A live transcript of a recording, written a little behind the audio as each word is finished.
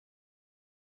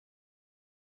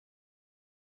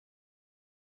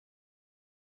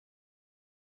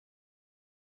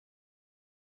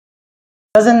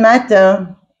Doesn't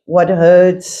matter what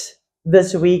hurts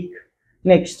this week,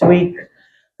 next week,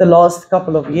 the last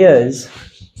couple of years.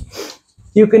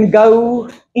 You can go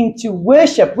into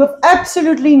worship with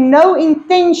absolutely no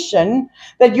intention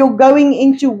that you're going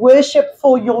into worship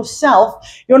for yourself.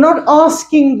 You're not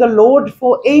asking the Lord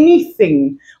for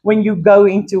anything when you go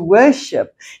into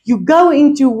worship. You go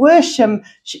into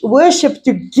worship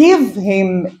to give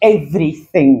Him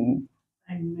everything.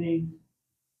 Amen.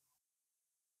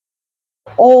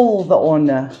 All the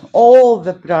honor, all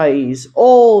the praise,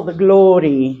 all the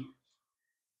glory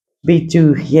be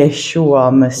to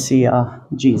Yeshua Messiah,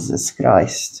 Jesus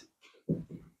Christ.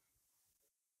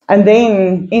 And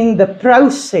then in the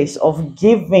process of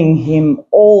giving Him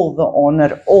all the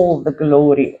honor, all the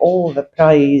glory, all the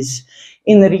praise,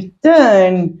 in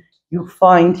return, you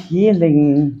find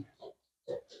healing,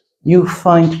 you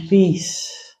find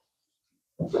peace.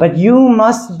 But you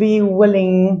must be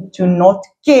willing to not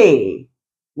care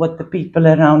what the people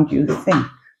around you think.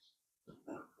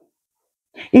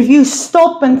 If you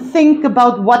stop and think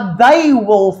about what they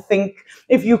will think,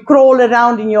 if you crawl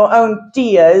around in your own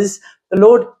tears, the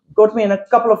Lord got me in a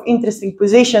couple of interesting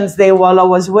positions there while I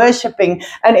was worshiping,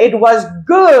 and it was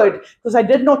good because I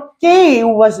did not care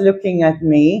who was looking at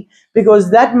me,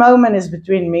 because that moment is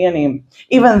between me and Him.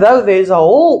 Even though there's a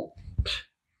whole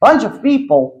bunch of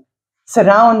people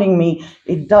surrounding me,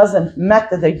 it doesn't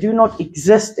matter. They do not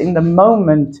exist in the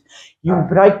moment you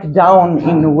break down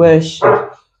in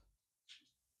worship.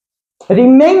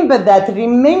 Remember that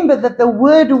the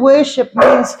word worship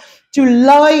means to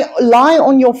lie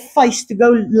on your face, to go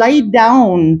lay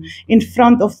down in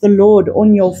front of the Lord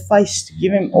on your face, to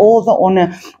give Him all the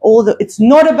honor, it's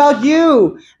not about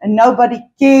you, and nobody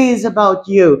cares about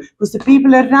you, because the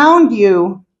people around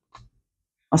you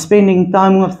are spending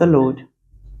time with the Lord.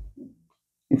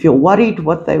 If you're worried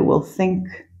what they will think,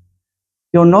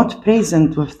 you're not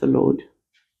present with the Lord.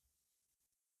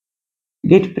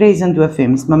 Get present with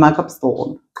Him. Is my makeup still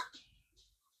on?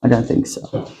 I don't think so.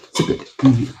 It's good.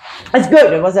 It's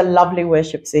good. It was a lovely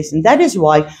worship session. That is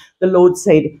why the Lord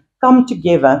said, come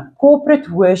together. Corporate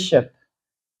worship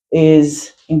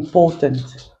is important.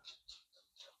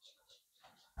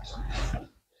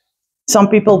 Some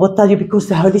people will tell you because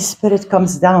the Holy Spirit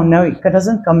comes down. No, it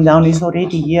doesn't come down. He's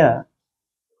already here.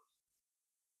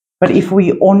 But if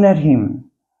we honor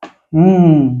Him,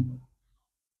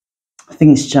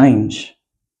 things change.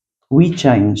 We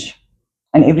change.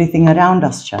 And everything around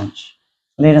us change.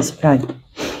 Let us pray.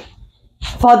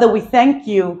 Father, we thank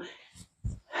You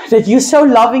that You so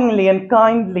lovingly and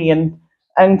kindly and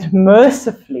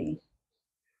mercifully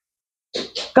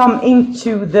come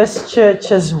into this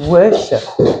church's worship.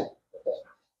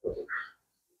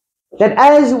 That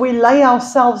as we lay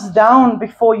ourselves down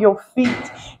before Your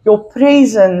feet, Your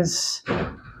presence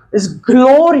is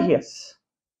glorious,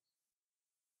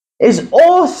 is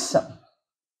awesome.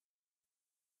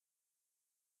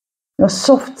 Your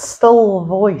soft, still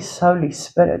voice, Holy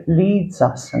Spirit, leads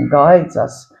us and guides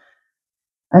us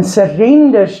and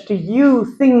surrenders to You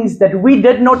things that we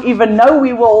did not even know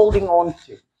we were holding on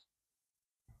to.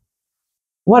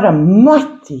 What a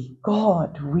mighty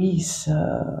God we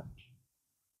serve.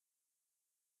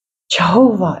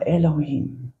 Jehovah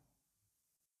Elohim.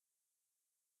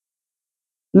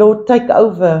 Lord, take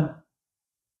over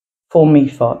for me,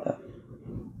 Father.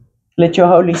 Let Your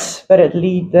Holy Spirit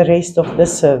lead the rest of the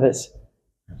service.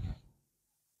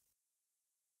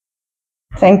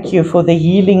 Thank You for the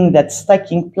healing that's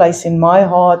taking place in my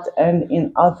heart and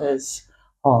in others'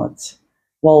 hearts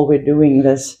while we're doing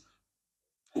this.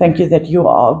 Thank You that You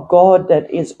are a God that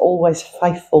is always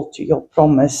faithful to Your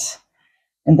promise.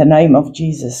 In the name of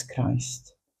Jesus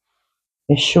Christ,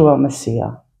 Yeshua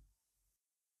Messiah.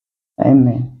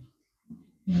 Amen.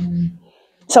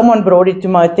 Someone brought it to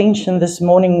my attention this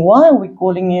morning. Why are we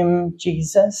calling Him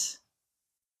Jesus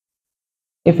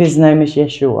if His name is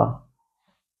Yeshua?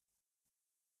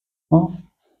 Well,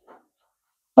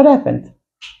 what happened?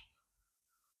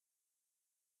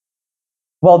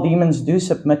 Well, demons do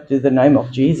submit to the name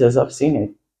of Jesus. I've seen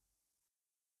it.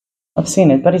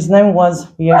 But His name was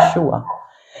Yeshua.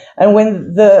 And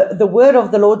when the word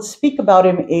of the Lord speak about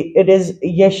Him, it is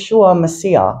Yeshua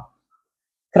Messiah,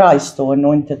 Christ or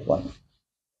Anointed One.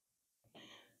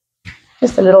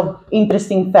 Just a little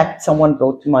interesting fact someone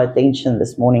brought to my attention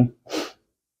this morning.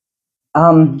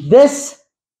 This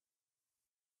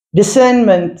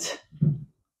discernment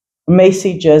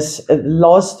messages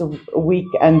last week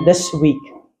and this week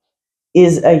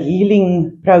is a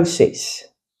healing process.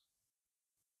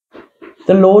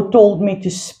 The Lord told me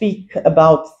to speak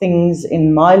about things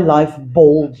in my life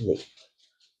boldly.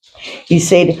 He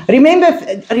said,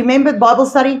 remember Bible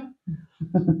study?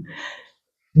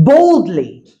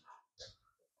 Boldly,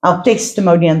 our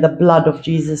testimony and the blood of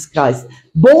Jesus Christ.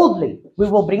 Boldly, we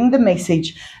will bring the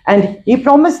message. And he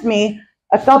promised me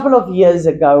a couple of years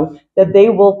ago that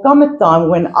there will come a time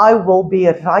when I will be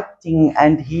writing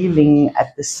and healing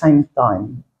at the same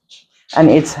time. And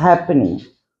it's happening.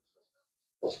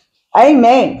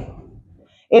 Amen.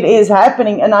 It is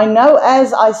happening. And I know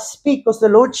as I speak, because the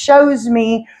Lord shows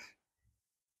me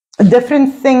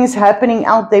different things happening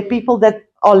out there, people that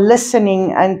are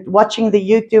listening and watching the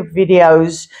YouTube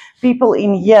videos, people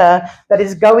in here that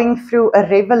is going through a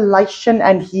revelation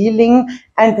and healing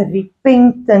and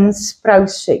repentance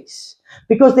process.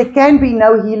 Because there can be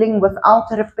no healing without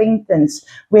repentance.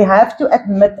 We have to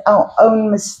admit our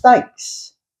own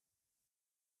mistakes.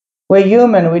 We're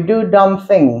human, we do dumb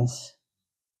things.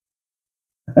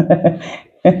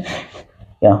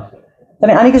 Yeah.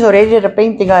 Annika is already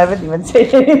repenting. I haven't even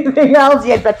said anything else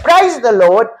yet, but praise the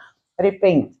Lord,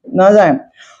 repent. Now,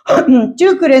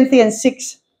 2 Corinthians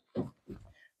 6,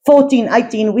 14,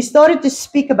 18, we started to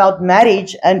speak about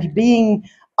marriage and being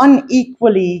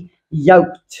unequally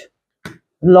yoked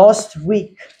last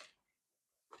week.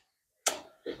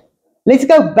 Let's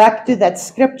go back to that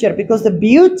scripture, because the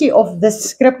beauty of the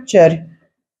scripture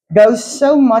goes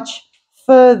so much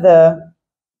further.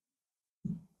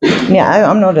 Yeah,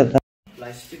 I'm not at that.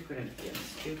 2 Corinthians.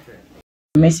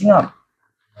 Messing up.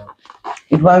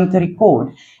 It won't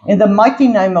record. In the mighty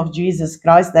name of Jesus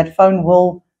Christ, that phone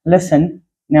will listen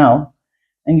now,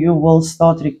 and you will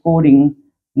start recording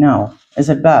now. Is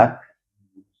it back?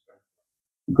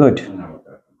 Good.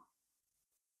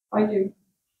 I do.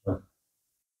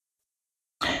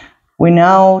 We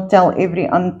now tell every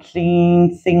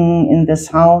unclean thing in this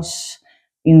house,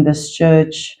 in this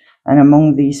church, and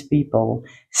among these people,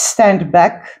 stand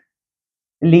back,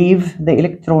 leave the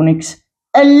electronics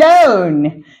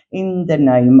alone in the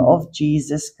name of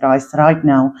Jesus Christ. Right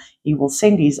now, he will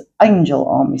send his angel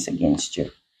armies against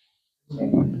you.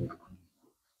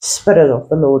 Spirit of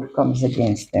the Lord comes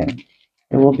against them.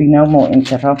 There will be no more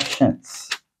interruptions.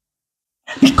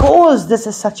 Because this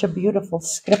is such a beautiful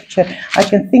scripture, I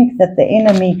can think that the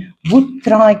enemy would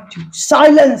try to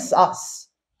silence us.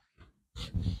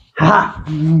 Ha!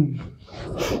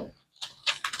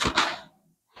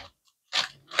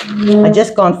 I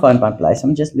just can't find my place.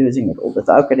 I'm just losing it all the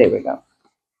time. Okay, there we go.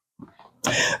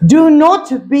 Do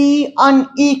not be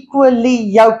unequally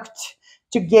yoked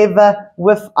together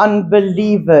with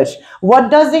unbelievers. What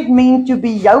does it mean to be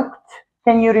yoked?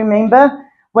 Can you remember?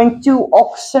 When two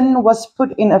oxen was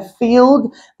put in a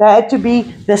field, they had to be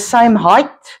the same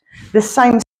height, the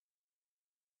same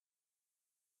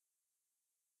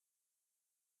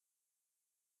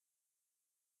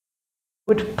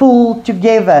would pull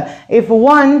together. If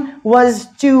one was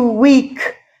too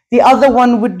weak, the other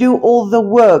one would do all the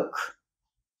work.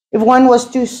 If one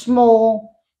was too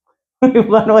small, if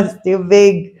one was too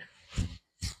big,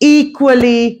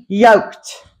 equally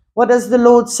yoked. What does the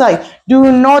Lord say?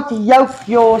 Do not yoke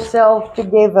yourself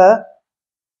together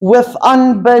with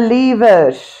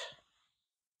unbelievers.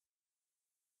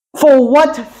 For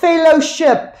what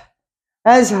fellowship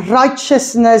has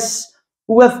righteousness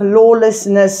with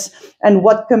lawlessness, and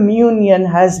what communion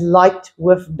has light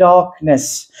with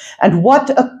darkness? And what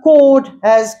accord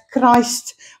has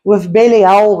Christ with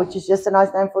Belial, which is just a nice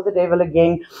name for the devil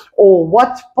again? Or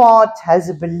what part has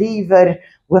a believer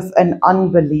with an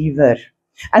unbeliever?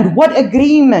 And what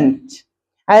agreement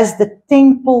has the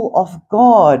temple of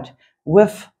God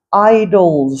with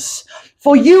idols?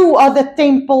 For you are the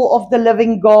temple of the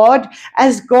living God,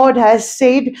 as God has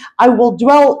said, I will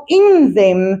dwell in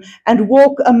them and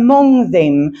walk among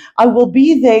them. I will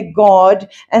be their God,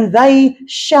 and they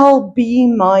shall be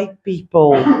my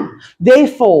people.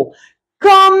 Therefore,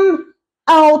 come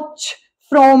out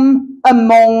from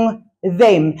among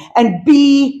them and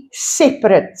be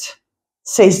separate,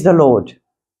 says the Lord.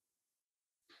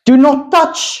 Do not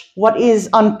touch what is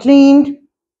unclean,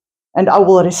 and I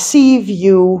will receive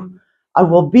you. I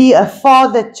will be a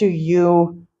father to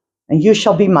you, and you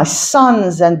shall be my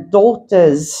sons and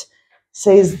daughters,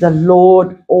 says the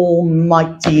Lord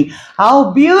Almighty.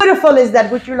 How beautiful is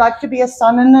that? Would you like to be a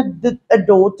son and a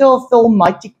daughter of the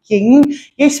Almighty King?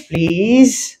 Yes,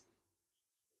 please.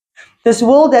 This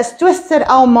world has twisted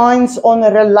our minds on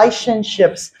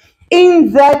relationships.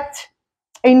 In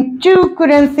 2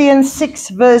 Corinthians 6,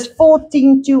 verse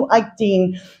 14 to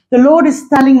 18, the Lord is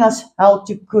telling us how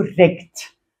to correct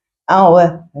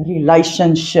our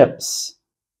relationships.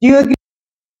 Do you agree?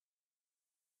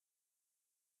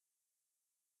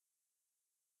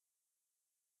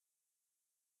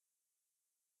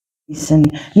 Listen,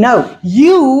 no,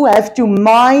 you have to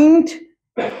mind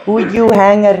who you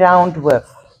hang around with.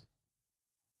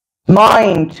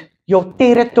 mind, your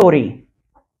territory.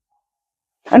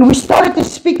 And we started to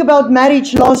speak about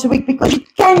marriage last week because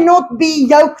it cannot be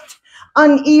yoked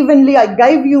unevenly. I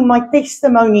gave you my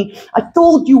testimony. I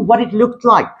told you what it looked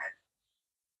like.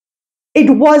 It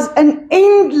was an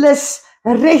endless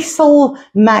wrestle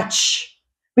match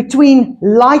between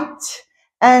light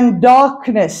and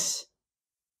darkness.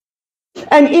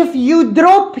 And if you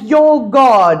drop your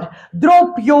guard,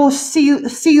 drop your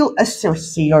shield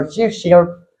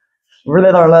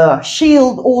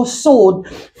or sword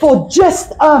for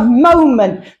just a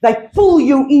moment, they pull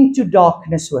you into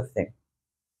darkness with them.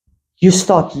 You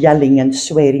start yelling and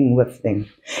swearing with them.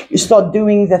 You start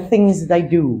doing the things they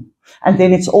do. And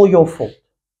then it's all your fault,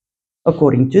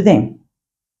 according to them.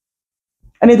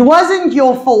 And it wasn't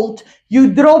your fault.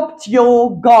 You dropped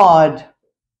your guard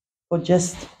for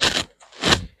just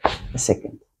a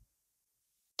second.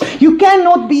 You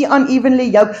cannot be unevenly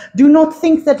yoked. Do not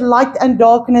think that light and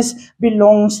darkness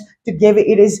belongs together.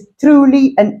 It is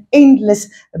truly an endless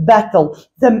battle.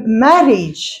 The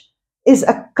marriage is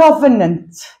a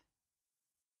covenant.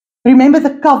 Remember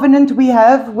the covenant we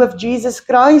have with Jesus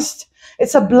Christ?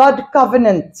 It's a blood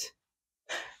covenant.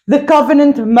 The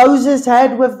covenant Moses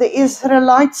had with the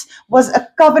Israelites was a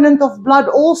covenant of blood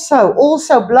also.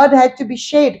 Also, blood had to be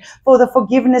shed for the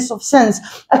forgiveness of sins.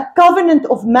 A covenant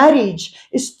of marriage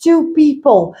is two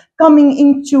people coming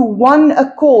into one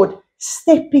accord,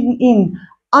 stepping in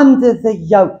under the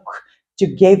yoke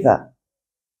together.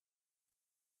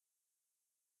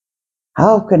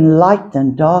 How can light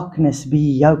and darkness be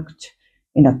yoked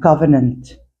in a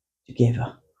covenant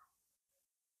together?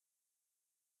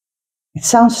 It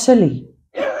sounds silly,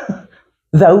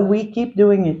 though we keep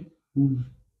doing it.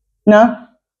 No?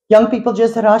 Young people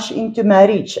just rush into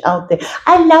marriage out there.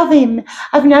 I love him.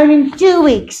 I've known him 2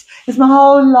 weeks. It's my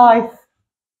whole life.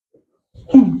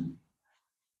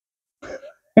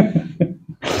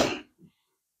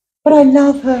 But I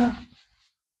love her.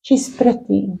 She's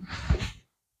pretty.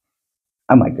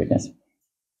 Oh my goodness.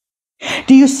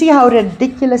 Do you see how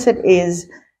ridiculous it is?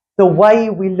 The way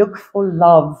we look for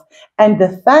love. And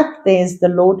the fact is, the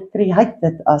Lord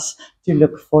created us to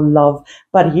look for love.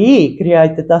 But He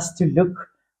created us to look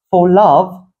for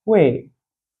love where?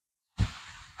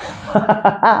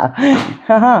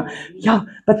 Yeah,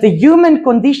 but the human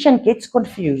condition gets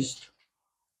confused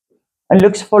and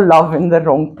looks for love in the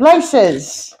wrong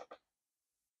places.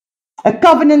 A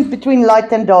covenant between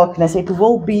light and darkness. It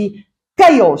will be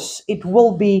chaos. It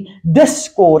will be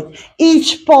discord.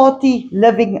 Each party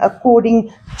living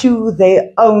according to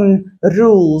their own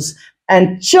rules,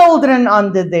 and children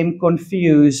under them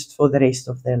confused for the rest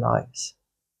of their lives.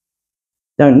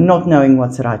 Not knowing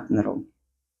what's right and wrong.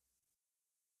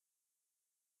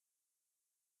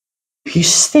 If you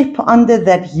step under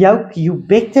that yoke, you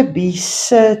better be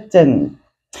certain.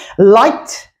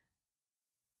 Light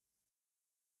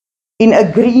in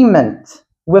agreement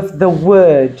with the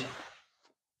word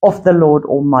of the Lord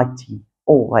Almighty,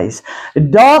 always.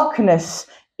 Darkness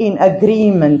in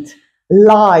agreement,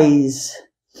 lies,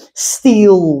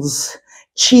 steals,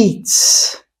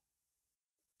 cheats,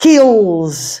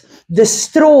 kills,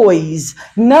 destroys,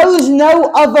 knows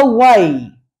no other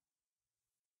way.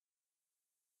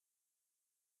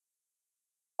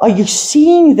 Are you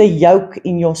seeing the yoke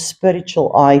in your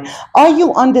spiritual eye? Are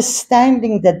you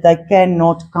understanding that they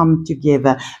cannot come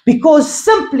together?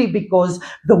 Simply because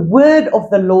the word of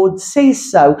the Lord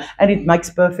says so, and it makes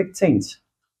perfect sense.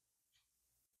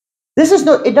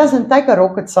 It doesn't take a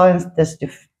rocket scientist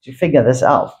to figure this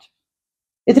out.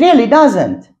 It really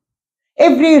doesn't.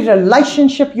 Every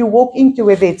relationship you walk into,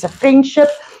 whether it's a friendship,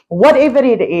 whatever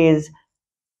it is,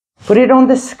 put it on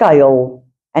the scale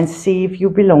and see if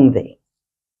you belong there.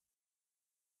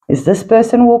 Is this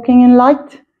person walking in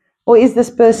light, or is this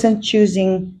person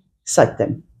choosing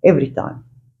Satan every time?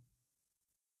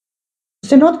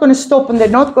 They're not going to stop and they're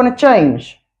not going to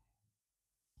change.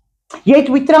 Yet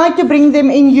we try to bring them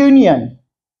in union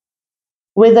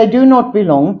where they do not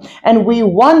belong, and we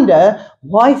wonder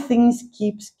why things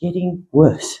keeps getting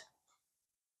worse.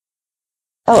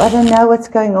 Oh, I don't know what's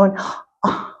going on.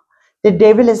 Oh, the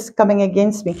devil is coming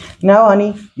against me. No,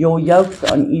 honey, you're yoked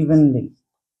unevenly.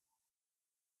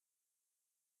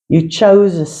 You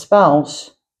chose a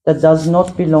spouse that does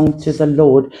not belong to the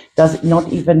Lord, does not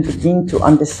even begin to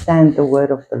understand the word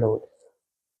of the Lord.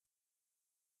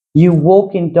 You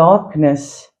walk in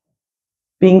darkness,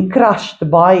 being crushed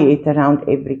by it around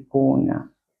every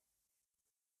corner.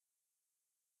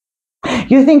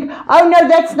 You think, oh no,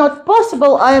 that's not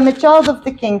possible. I am a child of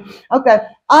the King. Okay,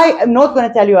 I am not going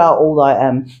to tell you how old I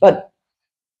am, but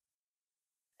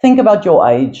think about your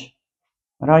age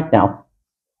right now.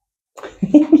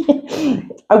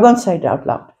 I won't say it out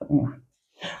loud.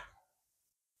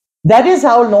 That is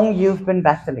how long you've been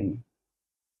battling.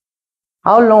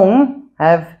 How long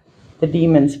have the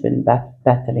demons been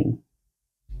battling?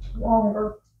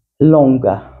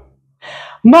 Longer.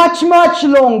 Much, much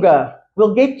longer.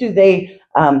 We'll get to their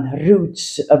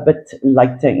roots a bit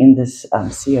later in this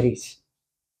series.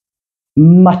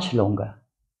 Much longer.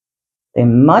 They're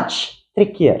much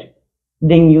trickier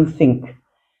than you think.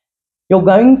 You're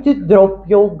going to drop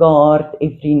your guard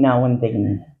every now and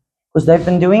then because they've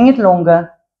been doing it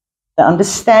longer. They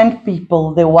understand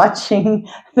people, they're watching,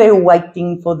 they're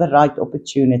waiting for the right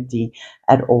opportunity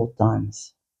at all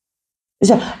times.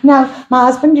 So, now, my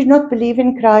husband did not believe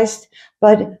in Christ,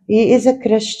 but he is a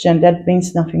Christian. That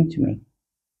means nothing to me.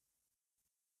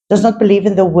 Does not believe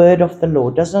in the word of the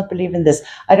Lord, does not believe in this.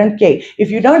 I don't care.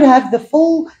 If you don't have the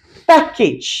full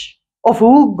package of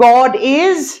who God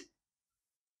is,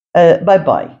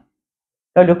 bye-bye.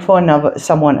 Go look for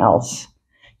someone else.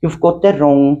 You've got the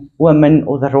wrong woman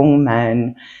or the wrong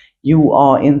man. You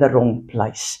are in the wrong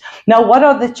place. Now, what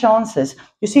are the chances?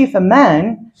 You see, if a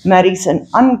man marries an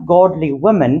ungodly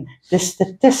woman, the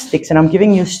statistics, and I'm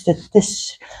giving you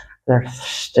statistics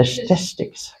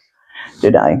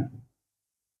today.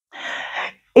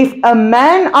 If a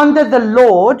man under the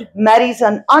Lord marries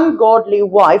an ungodly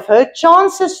wife, her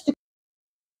chances to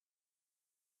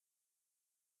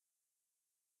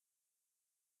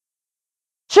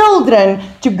children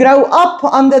to grow up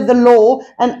under the law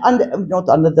and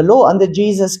under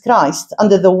Jesus Christ,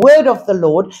 under the word of the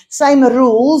Lord, same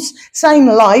rules, same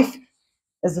life,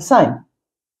 is the same.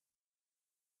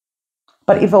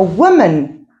 But if a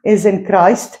woman is in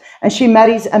Christ and she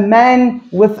marries a man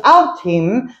without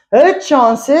him, her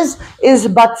chances is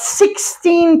but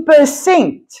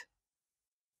 16%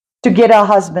 to get her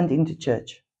husband into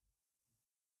church.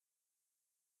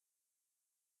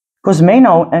 Because men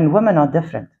and women are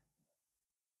different.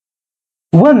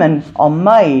 Women are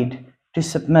made to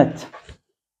submit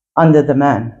under the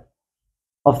man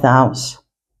of the house.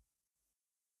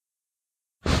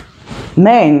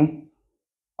 Men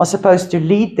are supposed to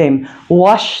lead them,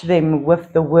 wash them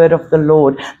with the word of the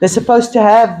Lord. They're supposed to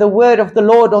have the word of the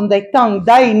Lord on their tongue,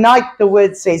 day, night, the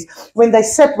word says. When they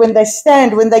sit, when they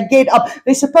stand, when they get up,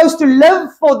 they're supposed to live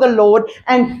for the Lord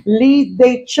and lead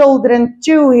their children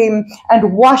to him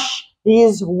and wash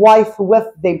his wife with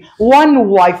them. One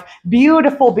wife,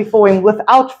 beautiful before him,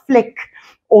 without fleck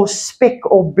or speck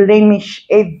or blemish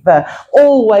ever,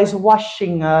 always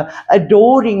washing her,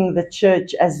 adoring the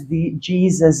church as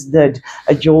Jesus did,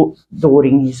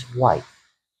 adoring his wife.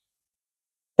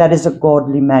 That is a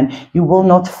godly man. You will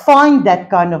not find that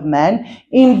kind of man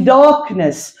in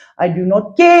darkness. I do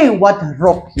not care what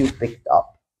rock you picked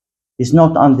up. It's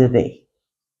not under there.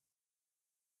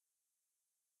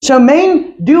 So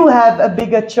men do have a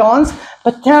bigger chance,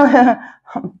 but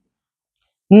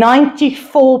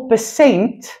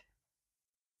 94%,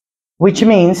 which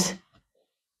means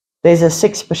there's a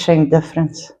 6%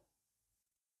 difference.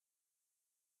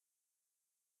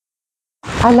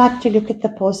 I like to look at the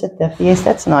positive. Yes,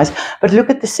 that's nice. But look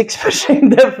at the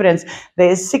 6% difference.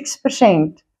 There's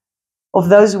 6% of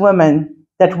those women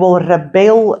that will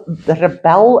rebel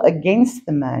against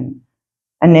the man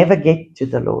and never get to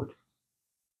the Lord.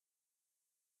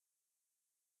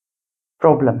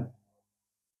 Problem.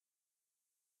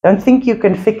 Don't think you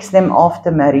can fix them after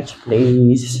marriage,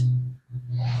 please.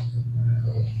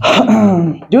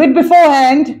 Do it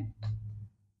beforehand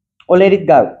or let it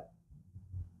go.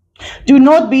 Do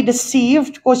not be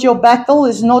deceived, because your battle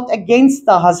is not against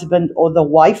the husband or the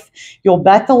wife. Your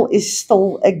battle is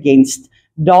still against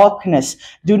darkness.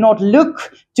 Do not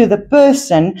look to the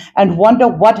person and wonder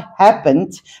what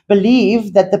happened.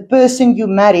 Believe that the person you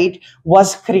married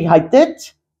was created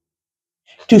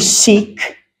to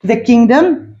seek the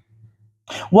kingdom,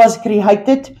 was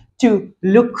created to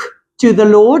look to the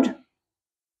Lord,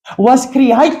 was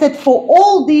created for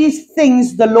all these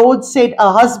things the Lord said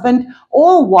a husband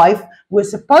or wife were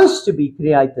supposed to be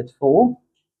created for,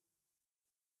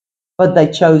 but they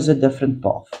chose a different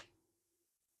path.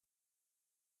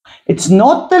 It's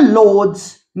not the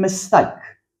Lord's mistake.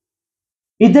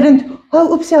 He didn't,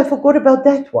 oh, oopsie, I forgot about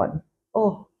that one.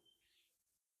 Oh.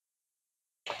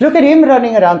 Look at him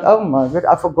running around. Oh my God,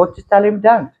 I forgot to tell him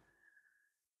don't.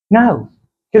 No.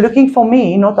 You're looking for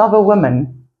me, not other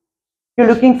women. You're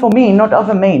looking for me, not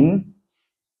other men.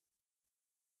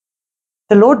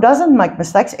 The Lord doesn't make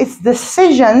mistakes. It's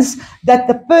decisions that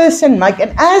the person make.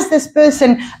 And as this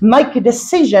person make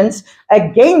decisions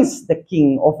against the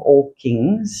King of all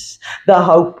kings, the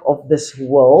hope of this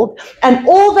world, and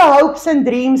all the hopes and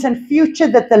dreams and future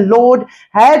that the Lord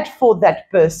had for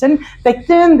that person, they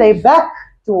turn their back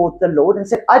toward the Lord and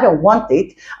said, I don't want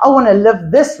it. I want to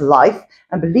live this life.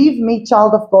 And believe me,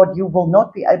 child of God, you will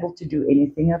not be able to do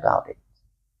anything about it.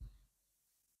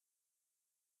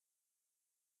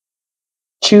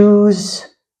 Choose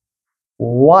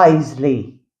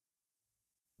wisely.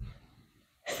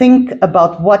 Think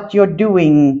about what you're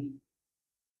doing.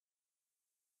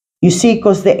 You see,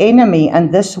 because the enemy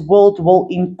and this world will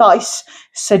entice,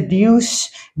 seduce,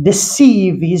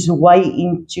 deceive his way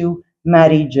into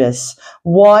marriages.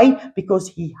 Why? Because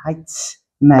he hates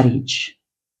marriage.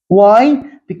 Why?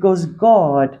 Because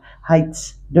God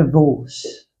hates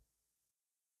divorce.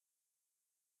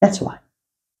 That's why.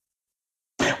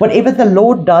 Whatever the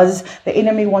Lord does, the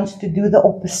enemy wants to do the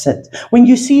opposite. When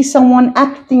you see someone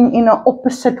acting in an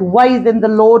opposite way than the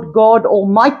Lord God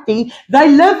Almighty, they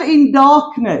live in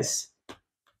darkness.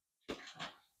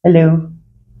 Hello?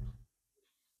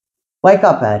 Wake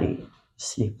up, Harry.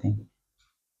 Sleeping.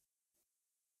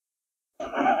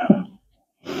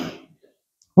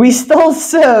 We still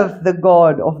serve the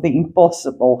God of the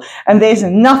impossible, and there's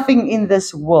nothing in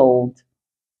this world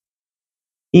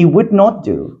He would not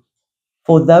do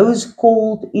for those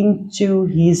called into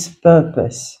His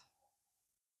purpose.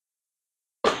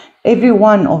 Every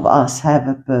one of us have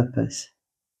a purpose.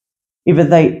 If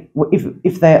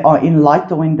they are in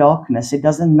light or in darkness, it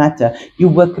doesn't matter. You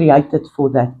were created for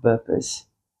that purpose.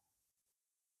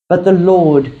 But the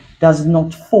Lord does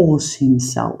not force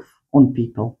Himself on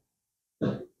people.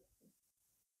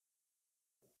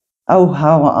 Oh,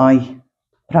 how I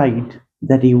prayed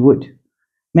that He would.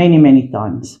 Many, many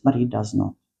times, but He does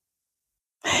not.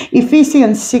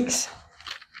 Ephesians 6.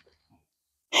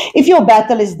 If your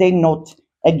battle is then not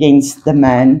against the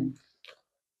man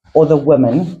or the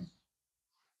woman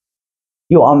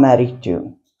you are married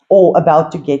to, or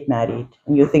about to get married,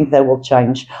 and you think they will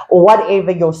change, or whatever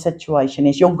your situation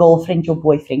is, your girlfriend, your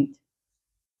boyfriend,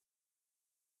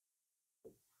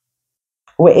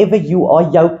 wherever you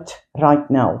are yoked right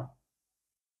now.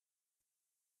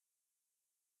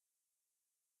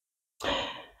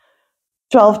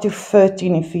 12 to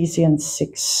 13, Ephesians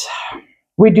 6.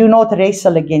 We do not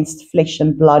wrestle against flesh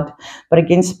and blood, but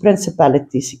against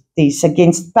principalities,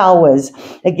 against powers,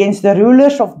 against the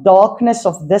rulers of darkness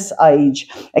of this age,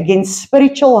 against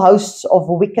spiritual hosts of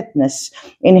wickedness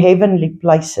in heavenly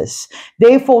places.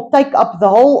 Therefore, take up the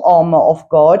whole armor of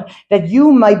God, that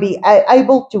you may be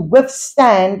able to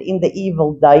withstand in the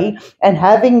evil day, and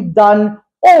having done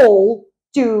all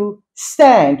to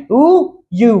stand. Who?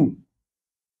 You.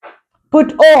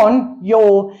 Put on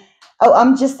your... Oh,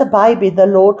 I'm just a baby. The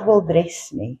Lord will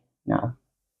dress me. No.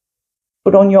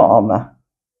 Put on your armor.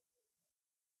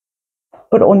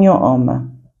 Put on your armor.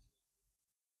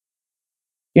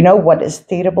 You know what is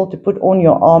terrible? To put on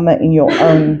your armor in your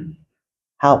own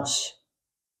house.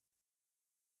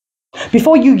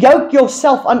 Before you yoke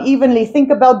yourself unevenly,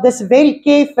 think about this very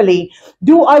carefully.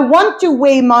 Do I want to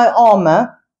wear my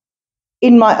armor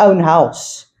in my own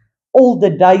house all the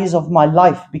days of my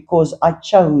life because I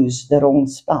chose the wrong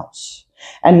spouse?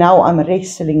 And now I'm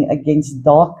wrestling against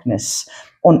darkness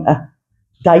on a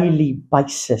daily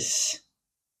basis.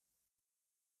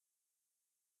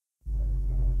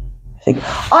 I think,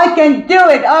 I can do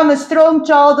it. I'm a strong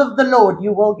child of the Lord.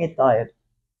 You will get tired.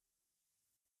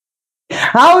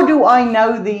 How do I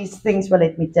know these things? Well,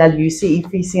 let me tell you. See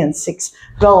Ephesians 6,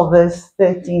 12, verse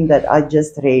 13 that I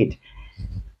just read.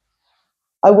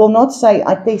 I will not say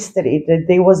I tested it.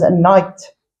 There was a night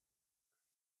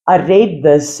I read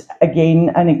this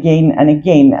again and again and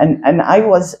again, and I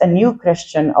was a new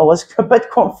Christian. I was a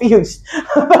bit confused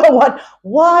about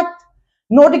what?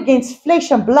 Not against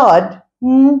flesh and blood,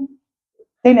 then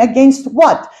against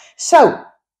what? So,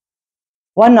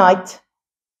 one night,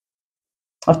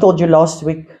 I've told you last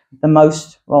week,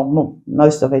 most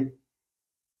of it.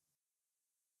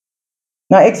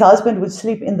 My ex-husband would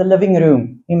sleep in the living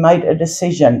room. He made a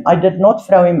decision. I did not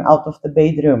throw him out of the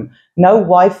bedroom. No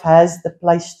wife has the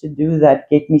place to do that.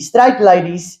 Get me straight,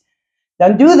 ladies.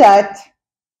 Don't do that.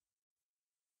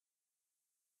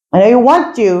 I know you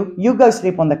want to. You go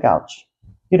sleep on the couch.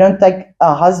 You don't take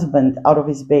a husband out of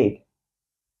his bed.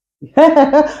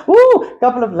 Ooh, a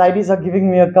couple of ladies are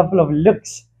giving me a couple of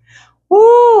looks.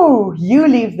 Ooh, you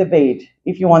leave the bed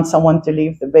if you want someone to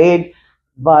leave the bed.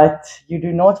 But you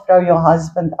do not throw your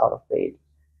husband out of bed.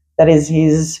 That is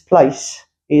his place.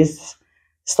 He is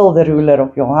still the ruler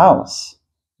of your house.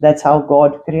 That's how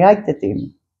God created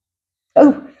him.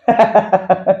 Oh,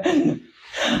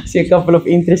 see a couple of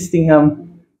interesting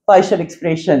facial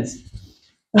expressions.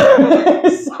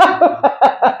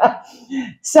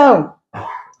 So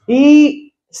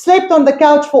he slept on the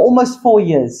couch for almost 4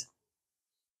 years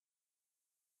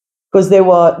because there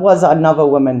was another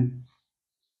woman.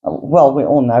 Well, we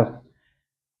all know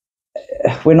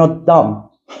we're not dumb,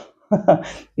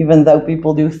 even though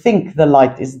people do think the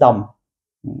light is dumber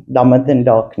than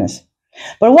darkness.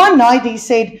 But one night he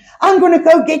said, I'm going to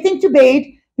go get into bed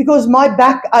because my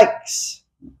back aches.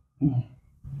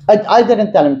 I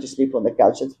didn't tell him to sleep on the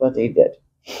couch. That's what he did.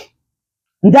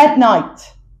 That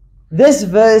night, this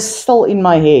verse still in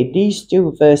my head, these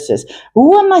two verses.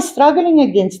 Who am I struggling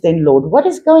against then, Lord? What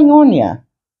is going on here?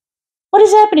 What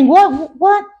is happening?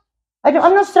 What?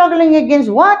 I'm not struggling against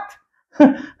what?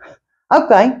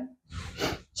 Okay.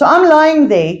 So I'm lying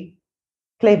there,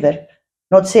 clever,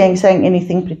 not saying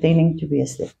anything, pretending to be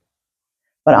asleep.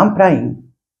 But I'm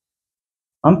praying.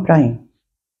 I'm praying.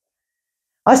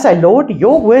 I say, Lord,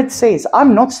 your word says,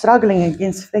 I'm not struggling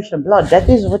against flesh and blood. That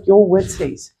is what your word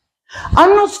says.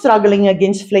 I'm not struggling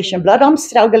against flesh and blood. I'm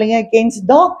struggling against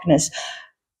darkness.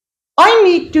 I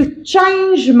need to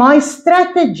change my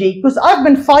strategy because I've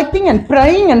been fighting and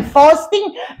praying and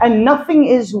fasting and nothing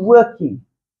is working.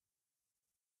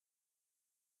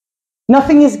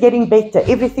 Nothing is getting better.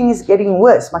 Everything is getting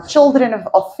worse. My children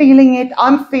are feeling it.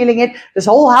 I'm feeling it. This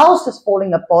whole house is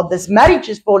falling apart. This marriage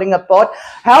is falling apart.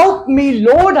 Help me,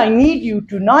 Lord. I need you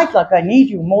tonight like I need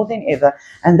you more than ever.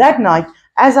 And that night,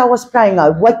 as I was praying,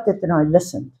 I waited and I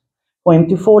listened for him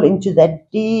to fall into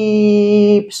that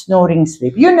deep snoring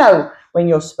sleep. You know when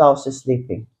your spouse is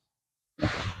sleeping.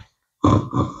 Let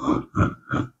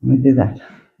me do that.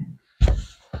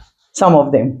 Some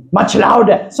of them, much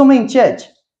louder. Some in church.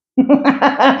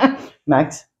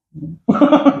 Max.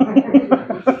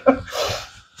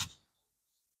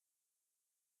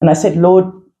 And I said, Lord,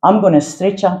 I'm going to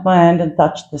stretch out my hand and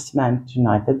touch this man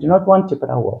tonight. I do not want to, but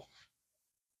I will.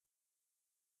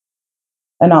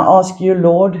 And I ask you,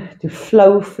 Lord, to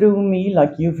flow through me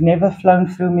like you've never flown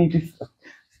through me before,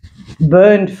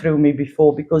 burned through me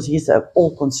before, because he's an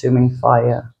all-consuming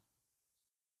fire.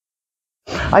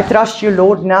 I trust you,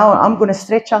 Lord, now. I'm going to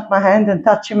stretch out my hand and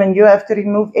touch him, and you have to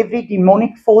remove every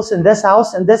demonic force in this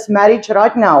house and this marriage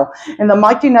right now. In the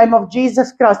mighty name of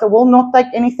Jesus Christ, I will not take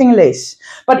anything less.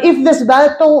 But if this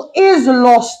battle is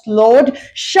lost, Lord,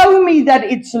 show me that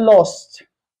it's lost.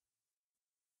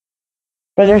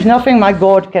 But there's nothing my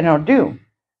God cannot do.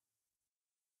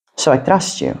 So I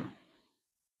trust you.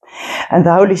 And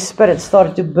the Holy Spirit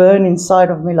started to burn inside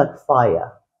of me like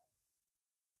fire.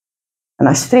 And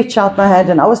I stretched out my hand,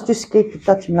 and I was too scared to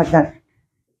touch him like that.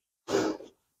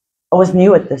 I was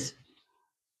new at this.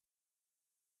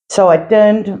 So I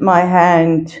turned my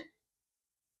hand,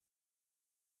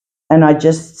 and I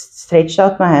just stretched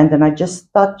out my hand, and I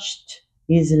just touched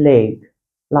his leg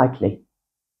lightly.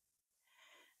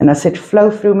 And I said,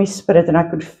 flow through me, Spirit. And I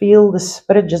could feel the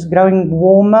Spirit just growing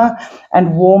warmer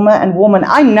and warmer and warmer. And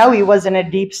I know he was in a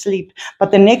deep sleep. But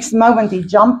the next moment, he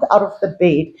jumped out of the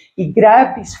bed. He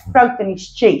grabbed his throat and his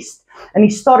chest. And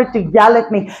he started to yell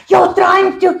at me, you're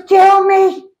trying to kill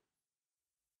me.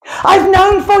 I've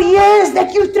known for years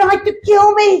that you tried to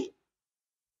kill me.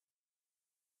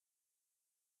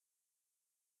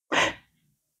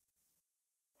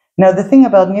 Now, the thing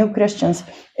about new Christians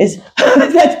is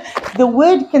that the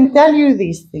word can tell you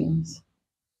these things,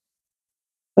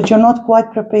 but you're not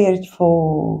quite prepared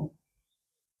for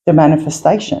the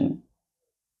manifestation.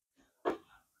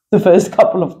 The first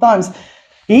couple of times,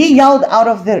 he ran out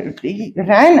of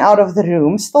the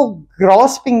room, still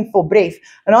grasping for breath,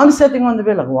 and I'm sitting on the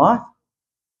bed like, what?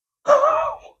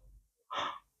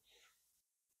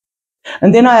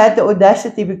 And then I had the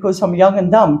audacity, because I'm young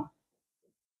and dumb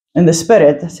in the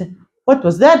spirit. I said, what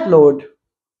was that, Lord?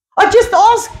 I just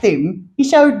asked him. He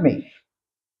showed me.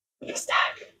 What was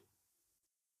that?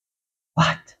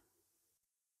 What?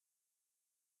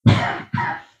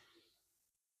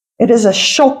 It is a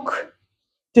shock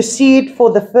to see it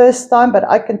for the first time, but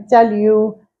I can tell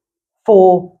you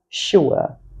for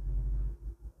sure.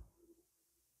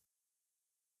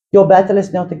 Your battle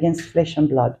is not against flesh and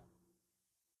blood.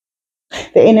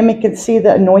 The enemy can see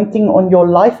the anointing on your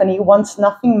life, and he wants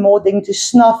nothing more than to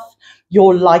snuff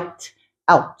your light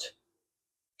out.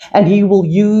 And he will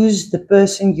use the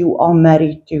person you are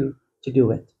married to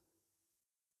do it.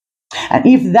 And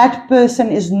if that person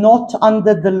is not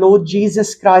under the Lord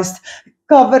Jesus Christ,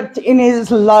 covered in his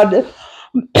blood,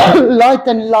 light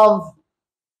and love,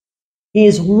 he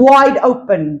is wide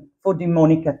open for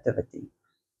demonic activity.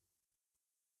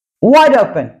 Wide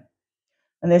open.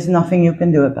 And there's nothing you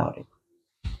can do about it.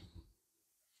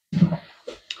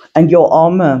 And your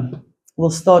armor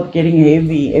will start getting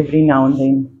heavy every now and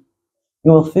then.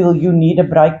 You will feel you need a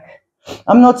break.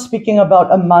 I'm not speaking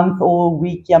about a month or a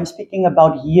week. I'm speaking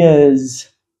about years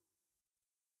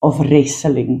of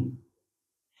wrestling.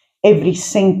 Every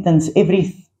sentence,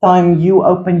 every time you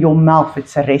open your mouth,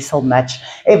 it's a wrestle match.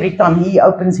 Every time he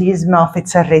opens his mouth,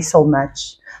 it's a wrestle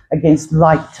match against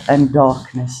light and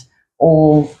darkness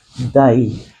all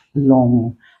day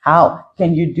long. How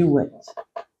can you do it?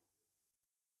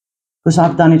 Because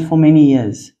I've done it for many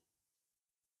years.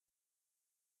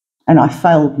 And I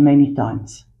failed many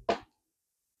times.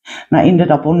 And I ended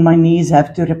up on my knees,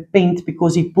 have to repent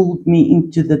because he pulled me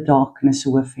into the darkness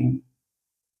with him.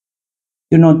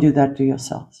 Do not do that to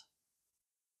yourselves.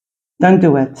 Don't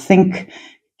do it. Think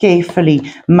carefully.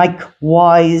 Make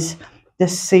wise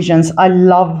decisions. I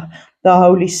love the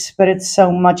Holy Spirit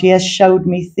so much. He has showed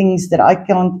me things that I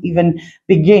can't even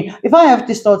begin. If I have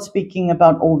to start speaking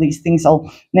about all these things,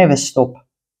 I'll never stop.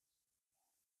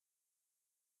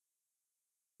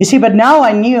 You see, but now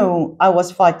I knew I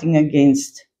was fighting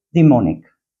against demonic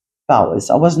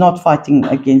powers. I was not fighting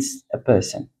against a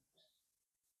person.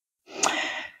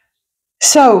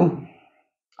 So,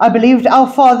 I believed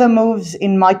our Father moves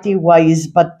in mighty ways,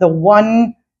 but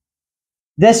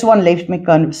this one left me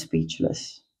kind of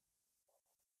speechless.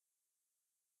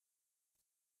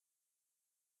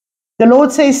 The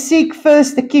Lord says, seek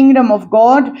first the kingdom of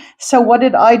God. So what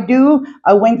did I do?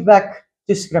 I went back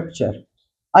to Scripture.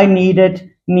 I needed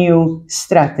new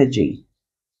strategy.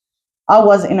 I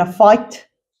was in a fight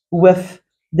with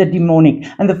the demonic.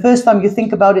 And the first time you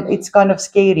think about it, it's kind of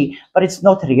scary, but it's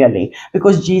not really,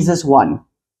 because Jesus won.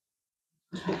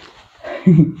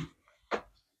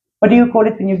 What do you call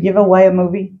it when you give away a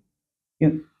movie?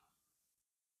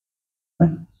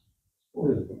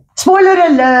 Spoiler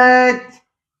alert!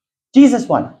 Jesus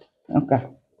won. Okay.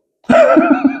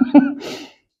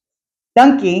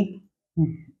 Donkey.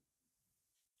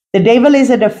 The devil is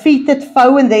a defeated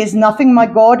foe and there is nothing my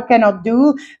God cannot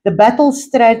do. The battle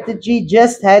strategy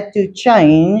just had to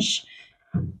change,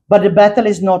 but the battle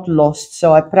is not lost.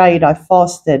 So I prayed, I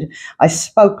fasted, I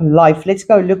spoke life. Let's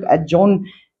go look at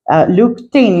Luke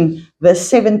 10, verse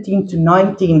 17 to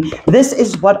 19. This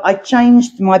is what I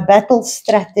changed my battle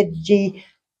strategy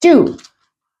to.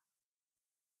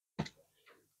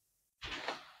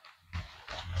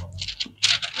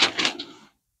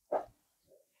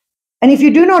 And if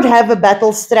you do not have a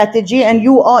battle strategy and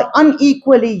you are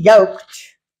unequally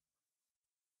yoked,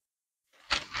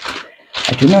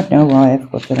 I do not know why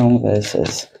I've got the wrong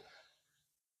verses.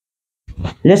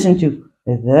 Listen to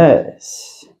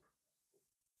this.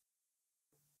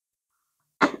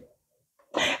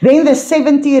 Then the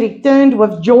 70 returned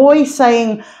with joy,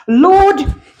 saying, Lord,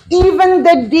 even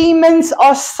the demons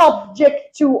are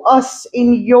subject to us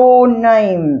in your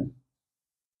name.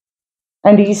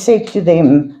 And he said to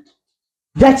them,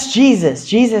 that's Jesus.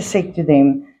 Jesus said to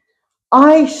them,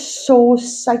 I saw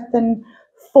Satan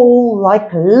fall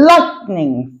like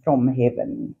lightning from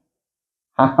heaven.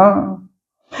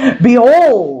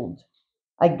 Behold,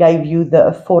 I gave you the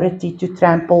authority to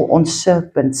trample on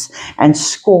serpents and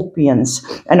scorpions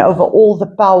and over all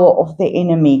the power of the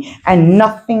enemy, and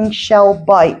nothing shall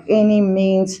by any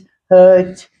means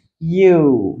hurt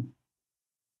you.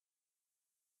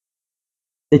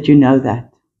 Did you know that?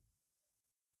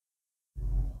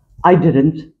 I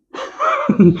didn't.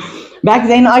 Back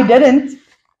then I didn't.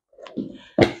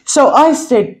 So I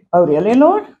said, oh really,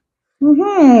 Lord?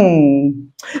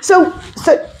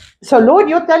 So Lord,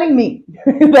 you're telling me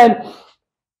that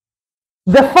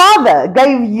the Father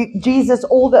gave Jesus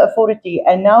all the authority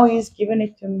and now he's given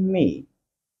it to me.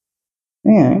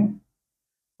 Yeah.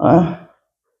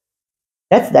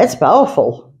 That's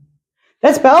powerful.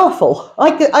 That's powerful.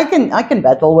 I can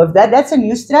battle with that. That's a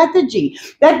new strategy.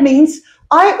 That means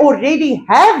I already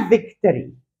have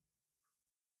victory.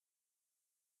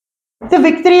 The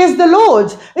victory is the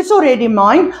Lord's. It's already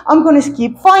mine. I'm going to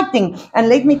keep fighting. And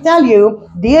let me tell you,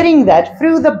 during that,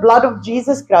 through the blood of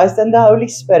Jesus Christ and the Holy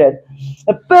Spirit,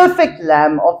 the perfect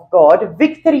Lamb of God,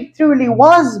 victory truly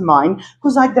was mine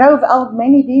because I drove out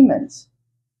many demons,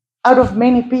 out of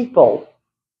many people,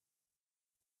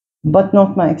 but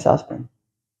not my ex-husband.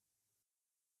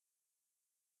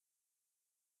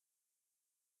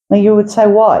 Now you would say,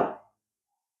 why?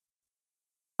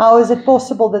 How is it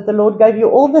possible that the Lord gave you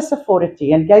all this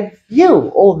authority and gave you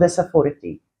all this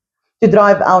authority to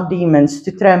drive out demons,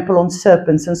 to trample on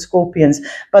serpents and scorpions?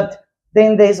 But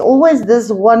then there's always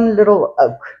this one little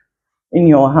oak in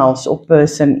your house or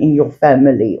person in your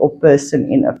family or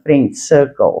person in a friend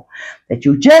circle that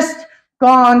you just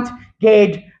can't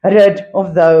get rid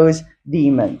of those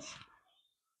demons.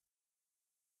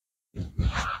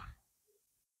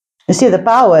 You see, the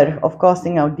power of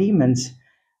casting out demons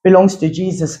belongs to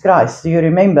Jesus Christ. Do you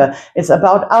remember? It's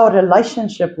about our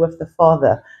relationship with the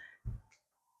Father,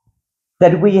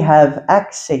 that we have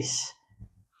access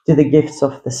to the gifts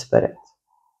of the Spirit.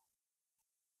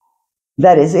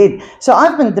 That is it. So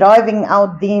I've been driving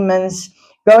out demons,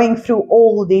 going through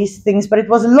all these things, but it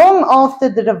was long after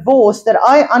the divorce that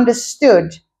I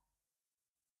understood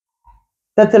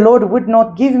that the Lord would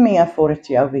not give me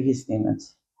authority over his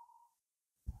demons.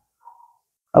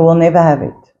 I will never have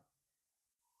it.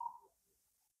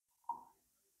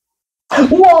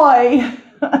 Why?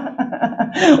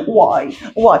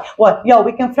 Why? Yeah,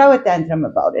 we can throw a tantrum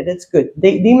about it. It's good.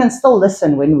 The demons still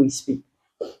listen when we speak.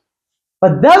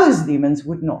 But those demons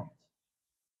would not.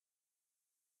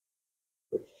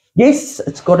 Yes,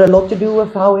 it's got a lot to do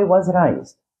with how he was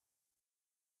raised.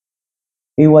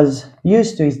 He was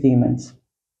used to his demons.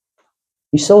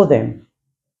 He saw them.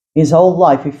 His whole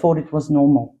life, he thought it was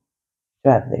normal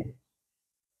to have them.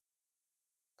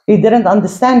 He didn't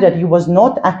understand that he was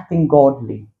not acting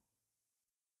godly.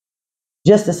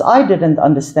 Just as I didn't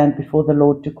understand before the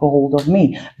Lord took a hold of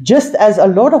me. Just as a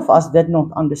lot of us did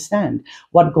not understand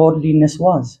what godliness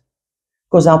was.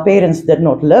 Because our parents did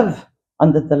not live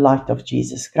under the light of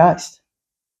Jesus Christ.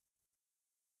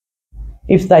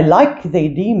 If they like their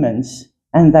demons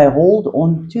and they hold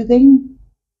on to them,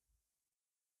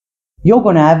 you're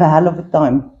going to have a hell of a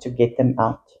time to get them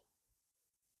out.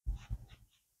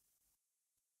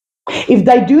 If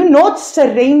they do not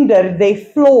surrender their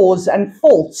flaws and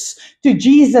faults to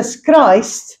Jesus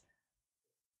Christ,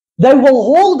 they will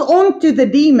hold on to the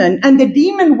demon, and the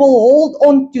demon will hold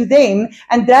on to them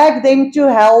and drag them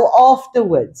to hell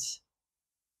afterwards.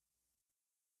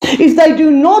 If they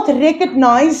do not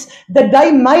recognize that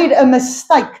they made a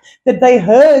mistake, that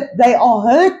they are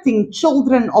hurting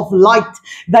children of light,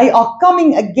 they are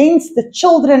coming against the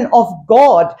children of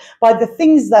God by the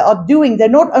things they are doing. They're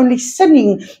not only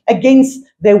sinning against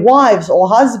their wives or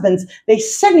husbands, they're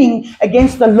sinning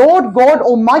against the Lord God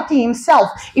Almighty himself.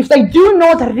 If they do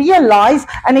not realize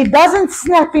and it doesn't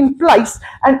snap in place,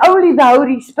 and only the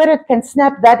Holy Spirit can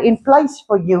snap that in place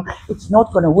for you, it's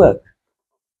not going to work.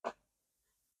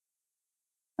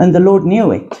 And the Lord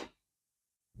knew it.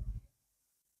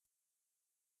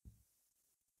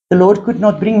 The Lord could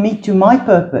not bring me to my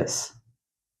purpose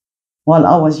while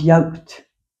I was yoked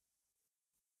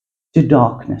to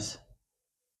darkness.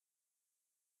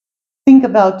 Think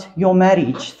about your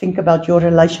marriage. Think about your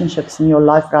relationships in your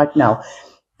life right now.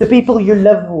 The people you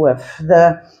live with,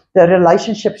 the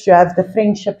relationships you have, the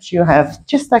friendships you have.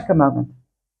 Just take a moment.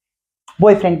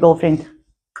 Boyfriend, girlfriend,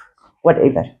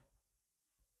 whatever.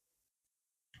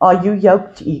 Are you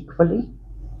yoked equally?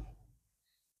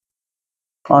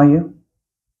 Are you?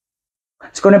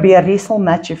 It's going to be a wrestle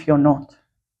match if you're not.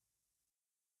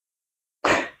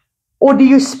 Or do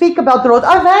you speak about the Lord?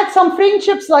 I've had some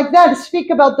friendships like that, speak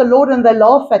about the Lord and they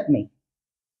laugh at me.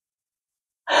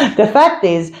 The fact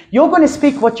is, you're going to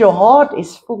speak what your heart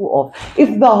is full of.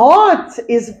 If the heart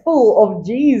is full of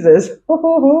Jesus,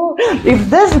 if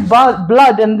this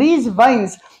blood and these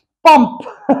veins pump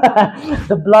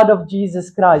the blood of Jesus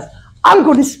Christ, I'm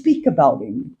going to speak about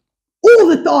him all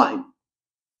the time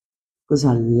because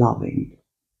I love him.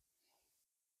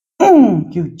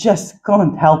 You just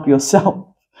can't help yourself.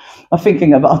 I'm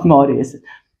thinking about Marius.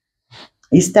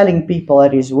 He's telling people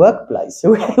at his workplace,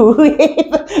 you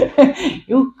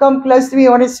come close to me, you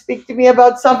want to speak to me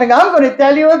about something, I'm going to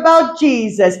tell you about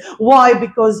Jesus. Why?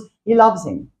 Because he loves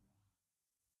him.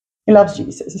 He loves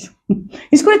Jesus.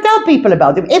 He's going to tell people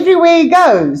about him everywhere he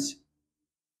goes.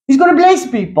 He's going to bless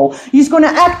people. He's going to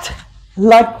act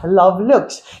like love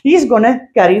looks. He's going to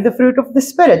carry the fruit of the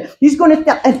Spirit. He's going to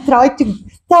try to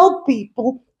tell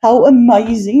people how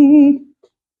amazing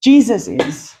Jesus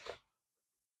is.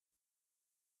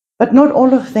 But not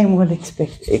all of them will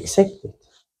accept it.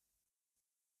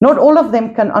 Not all of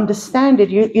them can understand it.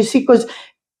 You see, because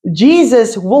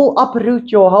Jesus will uproot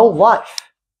your whole life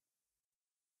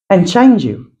and change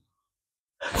you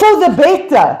for the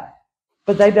better.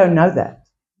 But they don't know that.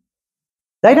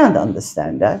 They don't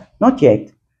understand that. Not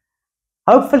yet.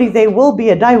 Hopefully there will be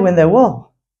a day when they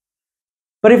will.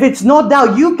 But if it's not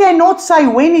now, you cannot say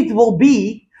when it will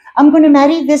be. I'm going to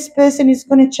marry this person, it's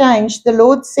going to change. The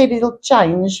Lord said it'll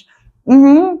change.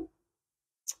 How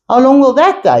long will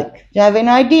that take? Do you have any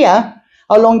idea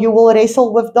how long you will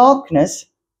wrestle with darkness?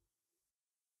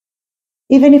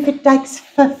 Even if it takes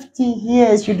 50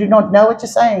 years, you do not know what you're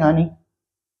saying, honey.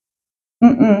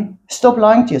 Stop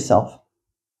lying to yourself.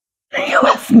 You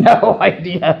have no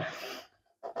idea.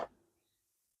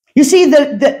 You see,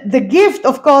 the gift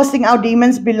of casting out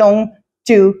demons belong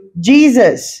to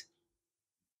Jesus.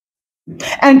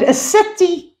 And a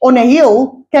city on a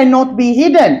hill cannot be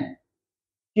hidden.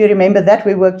 You remember that?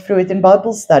 We worked through it in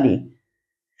Bible study.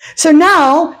 So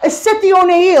now, a city on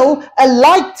a hill, a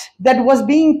light that was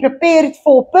being prepared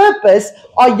for purpose,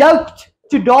 are yoked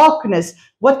to darkness.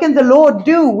 What can the Lord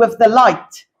do with the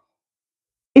light?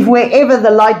 If wherever the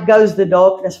light goes, the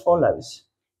darkness follows.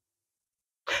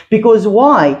 Because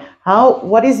why?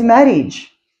 What is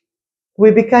marriage?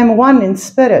 We became one in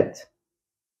spirit.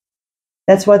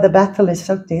 That's why the battle is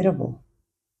so terrible.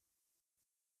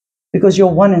 Because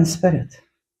you're one in spirit.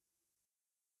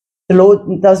 The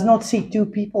Lord does not see two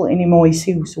people anymore. He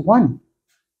sees one.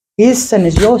 His sin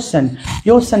is your sin.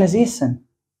 Your sin is his sin.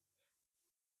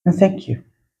 No, thank you.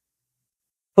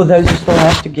 For those who still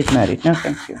have to get married. No,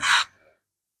 thank you.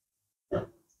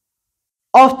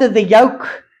 After the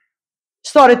yoke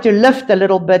started to lift a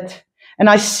little bit, and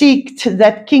I seeked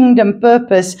that kingdom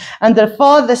purpose, and the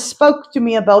Father spoke to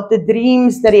me about the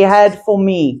dreams that He had for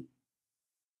me.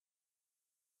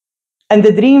 And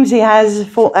the dreams He had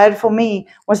for me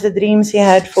was the dreams He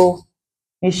had for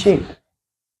His sheep.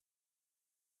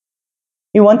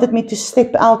 He wanted me to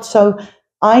step out, so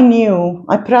I knew,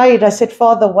 I prayed, I said,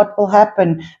 Father, what will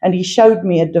happen? And He showed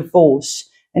me a divorce.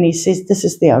 And He says, this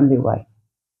is the only way.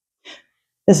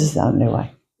 This is the only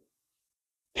way.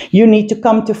 You need to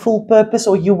come to full purpose,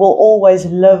 or you will always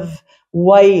live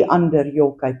way under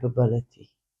your capability.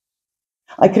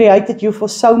 I created you for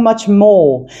so much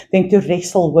more than to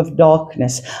wrestle with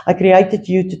darkness. I created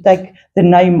you to take the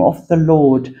name of the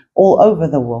Lord all over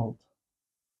the world.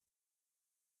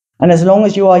 And as long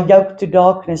as you are yoked to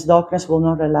darkness, darkness will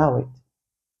not allow it.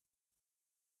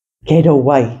 Get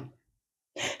away.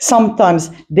 Sometimes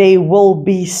there will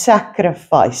be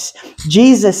sacrifice.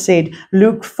 Jesus said,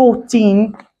 Luke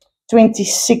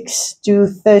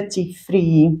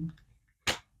 14:26-33.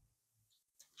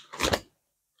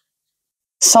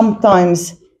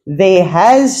 Sometimes there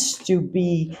has to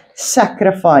be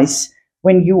sacrifice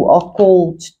when you are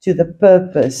called to the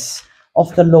purpose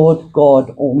of the Lord God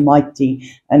Almighty.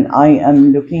 And I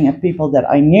am looking at people that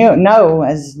I know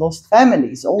as lost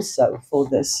families also for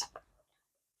this.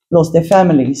 Lost their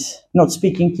families, not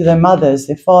speaking to their mothers,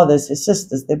 their fathers, their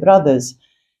sisters, their brothers.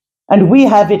 And we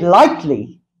have it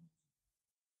lightly.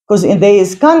 Because there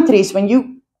is countries when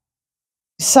you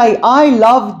say, I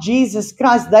love Jesus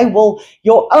Christ,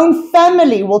 your own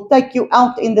family will take you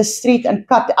out in the street and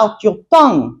cut out your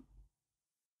tongue.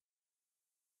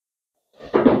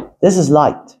 This is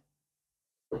light.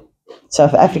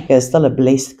 South Africa is still a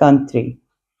blessed country,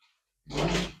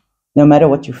 no matter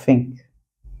what you think.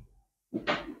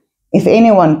 If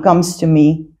anyone comes to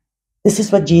me, this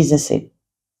is what Jesus said.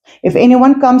 If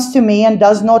anyone comes to me and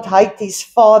does not hate his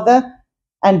father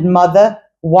and mother,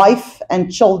 wife and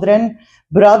children,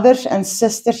 brothers and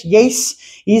sisters, yes,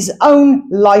 his own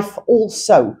life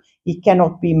also, he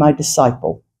cannot be my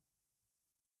disciple.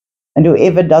 And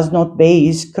whoever does not bear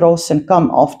his cross and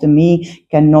come after me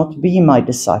cannot be my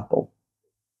disciple.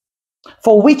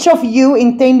 For which of you,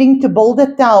 intending to build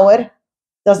a tower,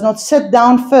 does not sit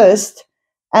down first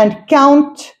and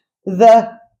count the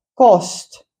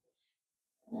cost,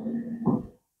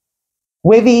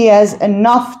 whether he has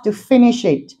enough to finish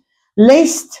it,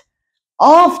 lest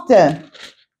after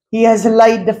he has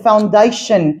laid the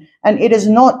foundation and is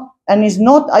not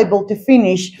able to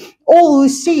finish, all who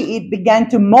see it began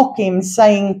to mock him,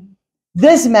 saying,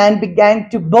 this man began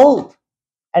to build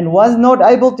and was not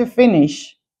able to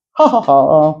finish. Ha ha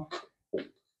ha.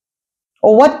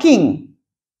 Or what king,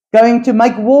 going to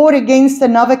make war against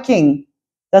another king,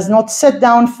 does not sit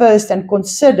down first and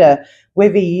consider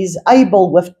whether he is able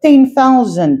with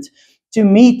 10,000 to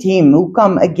meet him who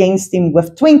come against him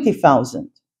with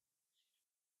 20,000?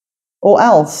 Or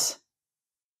else,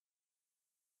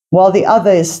 while the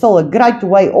other is still a great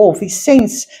way off, he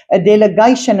sends a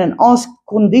delegation and asks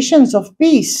conditions of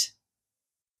peace.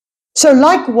 So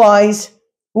likewise,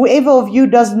 whoever of you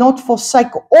does not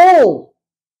forsake all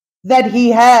that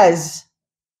he has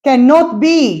cannot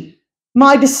be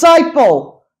my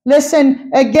disciple. Listen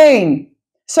again.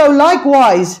 So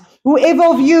likewise, whoever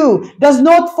of you does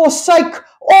not forsake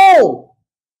all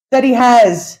that he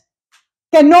has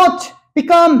cannot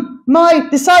become my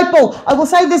disciple. I will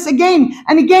say this again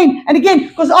and again and again,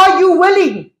 because are you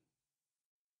willing?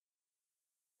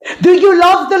 Do you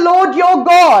love the Lord your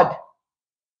God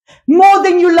more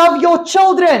than you love your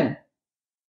children?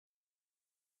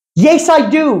 Yes, I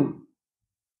do.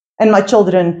 And my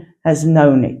children has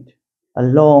known it a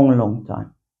long, long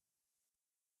time.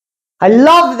 I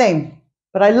love them,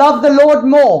 but I love the Lord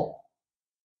more.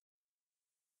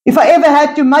 If I ever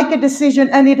had to make a decision,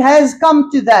 and it has come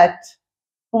to that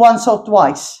once or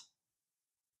twice,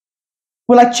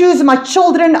 Will I choose my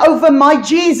children over my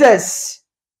Jesus?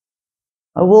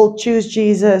 I will choose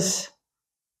Jesus.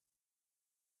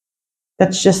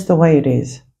 That's just the way it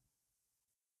is.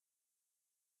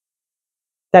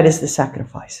 That is the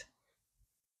sacrifice.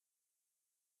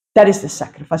 That is the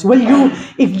sacrifice. Will you,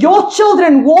 if your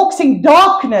children walks in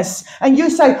darkness and you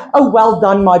say, oh, well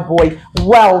done, my boy,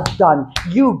 well done,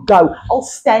 you go, I'll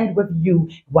stand with you,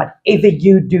 whatever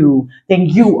you do, then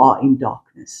you are in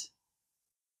darkness.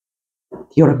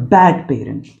 You're a bad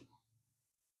parent.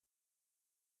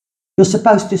 You're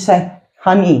supposed to say,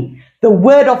 honey, the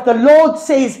word of the Lord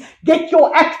says, get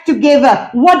your act together.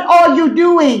 What are you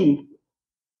doing?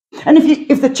 And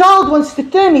if the child wants to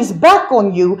turn his back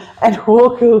on you and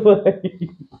walk away,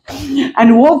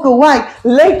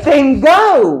 let them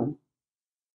go.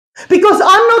 Because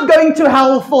I'm not going to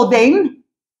hell for them.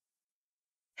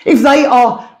 If they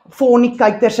are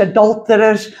fornicators,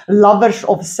 adulterers, lovers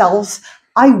of selves,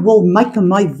 I will make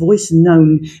my voice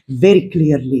known very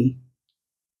clearly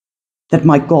that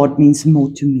my God means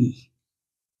more to me.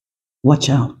 Watch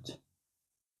out.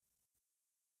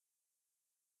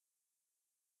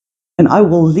 And I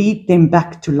will lead them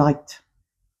back to light.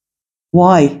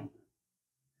 Why?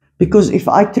 Because if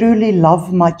I truly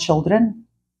love my children,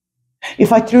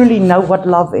 if I truly know what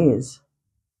love is,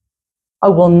 I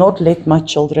will not let my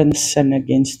children sin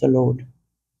against the Lord.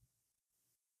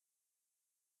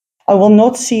 I will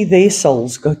not see their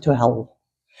souls go to hell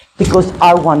because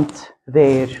I want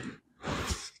their,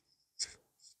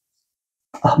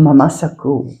 oh, Mama's so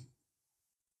cool.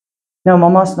 No,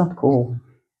 Mama's not cool.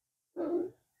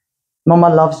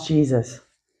 Mama loves Jesus.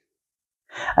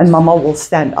 And Mama will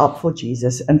stand up for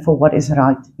Jesus and for what is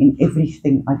right in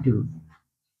everything I do.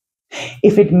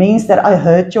 If it means that I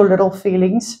hurt your little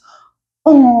feelings,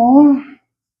 oh,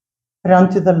 run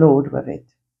to the Lord with it.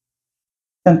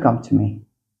 Don't come to me.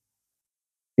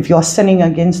 If you are sinning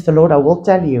against the Lord, I will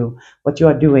tell you what you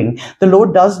are doing. The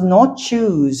Lord does not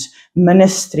choose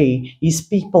ministry, His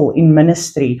people in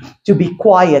ministry, to be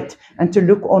quiet and to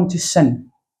look on to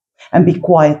sin and be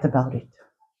quiet about it.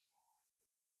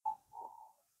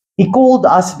 He called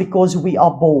us because we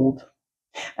are bold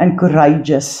and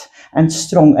courageous and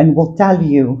strong, and will tell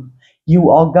you, you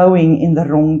are going in the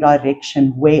wrong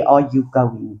direction. Where are you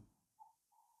going?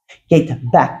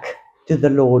 Get back to the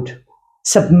Lord.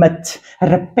 Submit,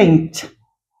 repent.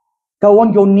 Go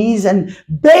on your knees and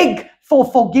beg for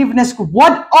forgiveness.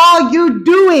 What are you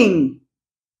doing?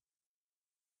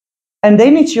 And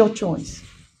then it's your choice.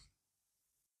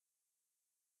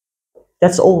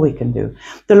 That's all we can do.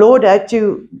 The Lord had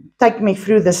to take me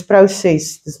through this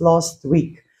process this last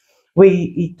week, where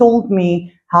He told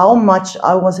me how much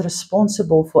I was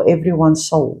responsible for everyone's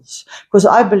souls. Because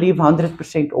I believe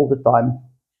 100% all the time.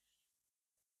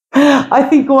 I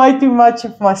think way too much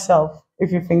of myself,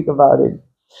 if you think about it.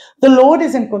 The Lord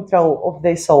is in control of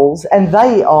their souls, and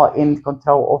they are in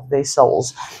control of their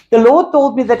souls. The Lord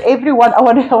told me that everyone, I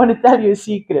want to tell you a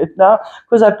secret now,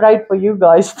 because I prayed for you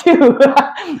guys too.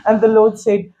 And the Lord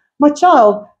said, my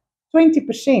child,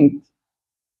 20%. I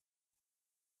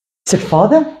said,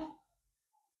 Father,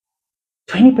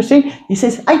 20%? He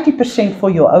says, 80% for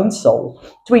your own soul,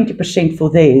 20% for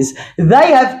theirs. They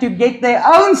have to get their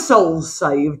own souls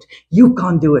saved. You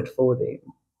can't do it for them.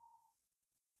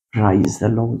 Praise the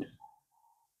Lord.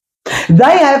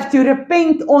 They have to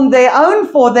repent on their own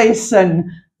for their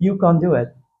sin. You can't do it.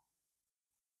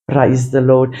 Praise the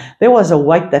Lord. There was a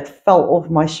weight that fell off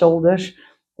my shoulders.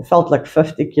 It felt like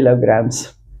 50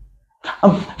 kilograms.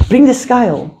 Bring the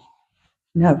scale.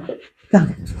 No.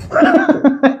 Don't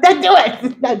do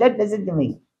it. No, don't listen to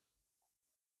me.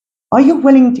 Are you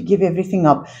willing to give everything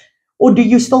up? Or do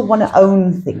you still want to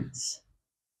own things?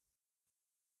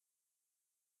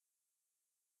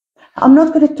 I'm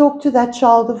not going to talk to that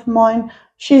child of mine.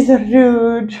 She's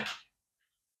rude.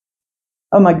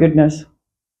 Oh my goodness.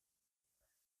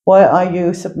 Why are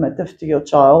you submissive to your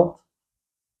child?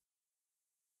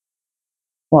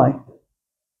 Why?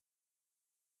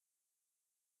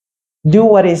 Do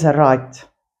what is right.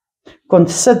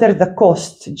 Consider the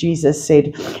cost, Jesus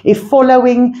said. If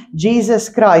following Jesus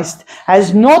Christ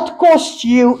has not cost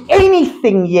you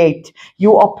anything yet,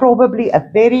 you are probably a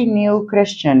very new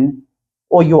Christian,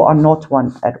 or you are not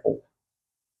one at all.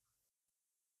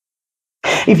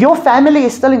 If your family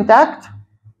is still intact,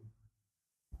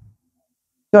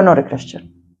 you're not a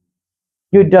Christian.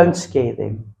 You don't scare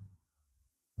them.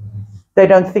 They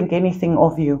don't think anything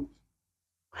of you.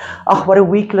 Oh, what a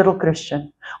weak little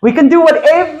Christian. We can do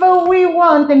whatever we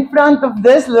want in front of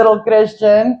this little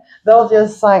Christian. They'll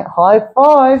just say, high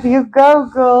five, you go,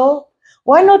 girl.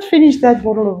 Why not finish that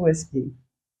bottle of whiskey?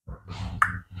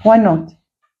 Why not?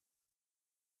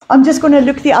 I'm just going to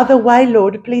look the other way,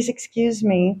 Lord. Please excuse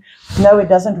me. No, it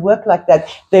doesn't work like that.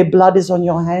 Their blood is on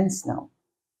your hands now.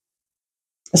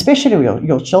 Especially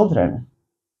your children.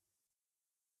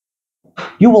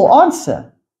 You will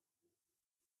answer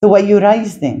the way you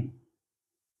raise them.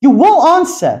 You will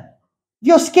answer. If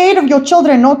you're scared of your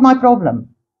children, not my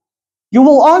problem. You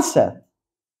will answer.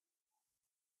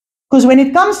 Because when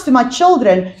it comes to my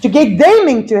children, to get them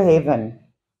into heaven,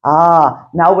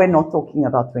 now we're not talking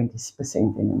about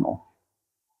 20% anymore.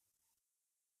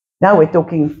 Now we're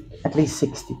talking at least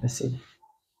 60%.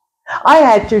 I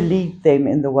had to lead them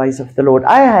in the ways of the Lord.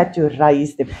 I had to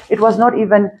raise them. It was not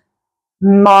even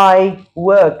my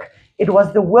work. It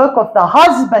was the work of the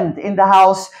husband in the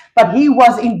house, but he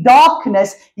was in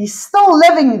darkness. He's still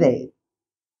living there.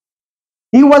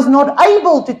 He was not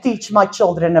able to teach my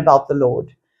children about the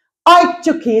Lord. I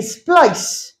took his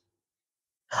place.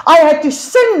 I had to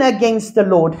sin against the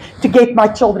Lord to get my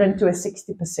children to a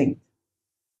 60%.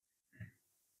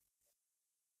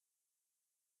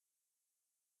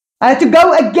 I had to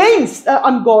go against an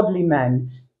ungodly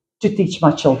man to teach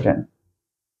my children.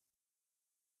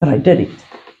 But I did it.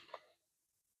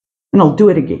 And I'll do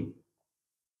it again.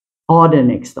 Harder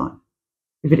next time.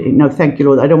 No, thank you,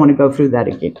 Lord. I don't want to go through that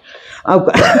again.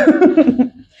 Okay.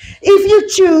 If you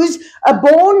choose a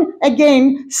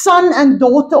born-again son and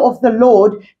daughter of the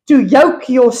Lord to yoke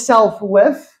yourself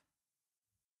with,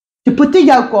 to put the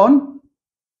yoke on,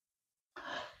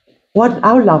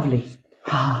 how lovely.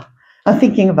 I'm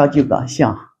thinking about you guys,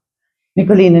 yeah.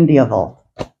 Nicolene and Diaval.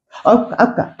 Oh,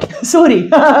 okay. Sorry.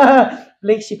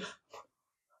 Bless you.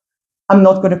 I'm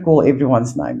not going to call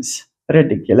everyone's names.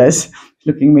 Ridiculous.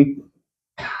 Looking me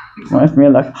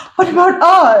like, what about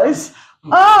us?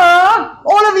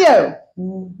 All of you.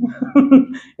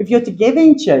 If you're together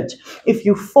in church, if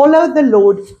you follow the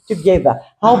Lord together,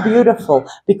 how beautiful.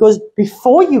 Because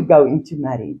before you go into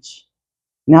marriage,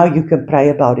 now you can pray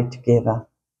about it together.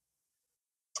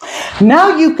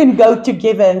 Now you can go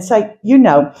together and say,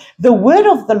 the word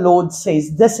of the Lord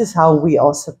says this is how we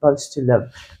are supposed to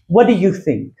live. What do you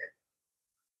think?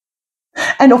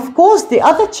 And of course, the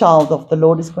other child of the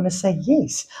Lord is going to say,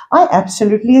 yes, I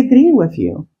absolutely agree with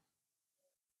you.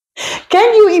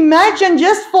 Can you imagine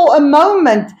just for a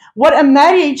moment what a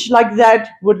marriage like that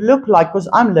would look like? Because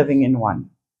I'm living in one.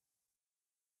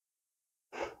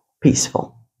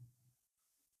 Peaceful.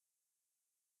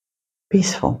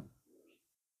 Peaceful.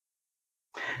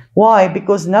 Why?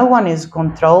 Because no one is in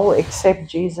control except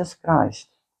Jesus Christ.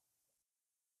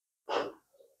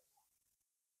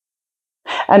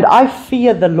 And I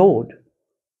fear the Lord.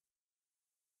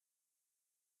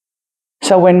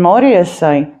 So when Maria is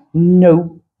saying,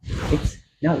 no, it's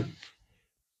no.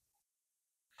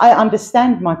 I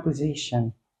understand my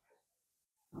position.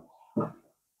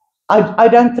 I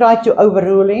don't try to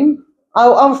overrule him.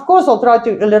 Of course, I'll try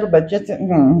to a little bit, just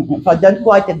if I don't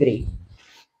quite agree.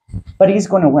 But he's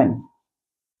going to win.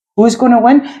 Who's going to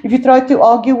win? If you try to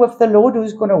argue with the Lord,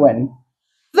 who's going to win?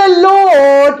 The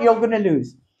Lord! You're going to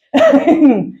lose.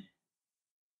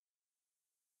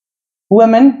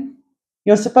 Women,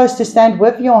 you're supposed to stand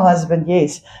with your husband,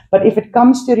 yes. But if it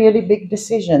comes to really big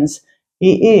decisions,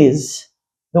 he is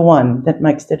the one that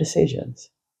makes the decisions.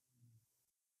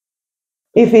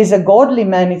 If he's a godly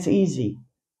man, it's easy.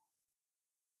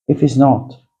 If he's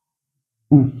not,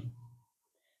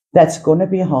 that's going to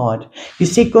be hard. You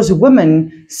see, because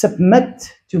women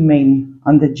submit to men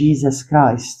under Jesus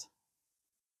Christ.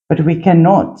 But we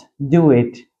cannot do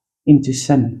it into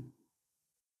sin.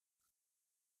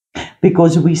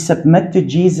 Because we submit to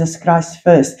Jesus Christ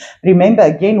first. Remember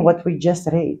again what we just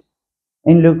read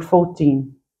in Luke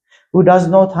 14. Who does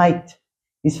not hate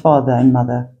his father and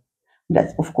mother.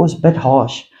 That's, of course, a bit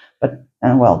harsh. But,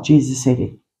 Jesus said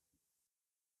it.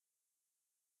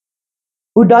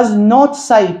 Who does not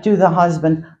say to the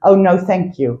husband, oh, no,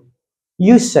 thank you.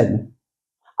 You sin.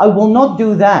 I will not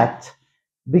do that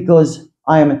because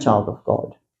I am a child of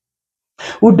God.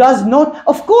 Who does not,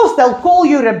 of course, they'll call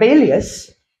you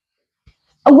rebellious.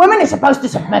 A woman is supposed to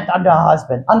submit under her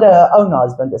husband, under her own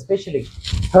husband, especially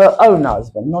her own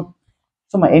husband, not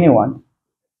anyone.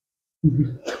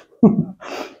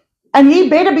 And he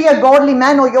better be a godly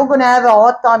man or you're going to have a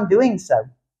hard time doing so.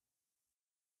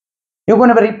 You're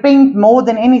going to repent more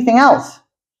than anything else.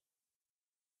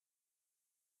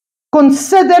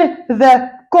 Consider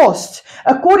the cost.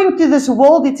 According to this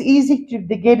world, it's easy to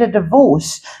get a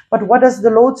divorce. But what does the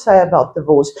Lord say about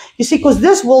divorce? You see, because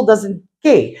this world doesn't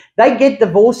care. They get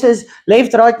divorces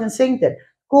left, right, and center.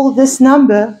 Call this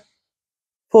number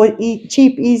for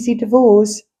cheap, easy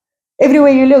divorce.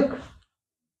 Everywhere you look.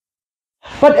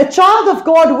 But a child of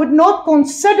God would not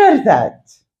consider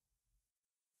that.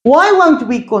 Why won't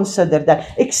we consider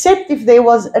that? Except if there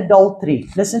was adultery.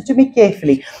 Listen to me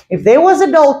carefully. If there was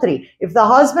adultery, if the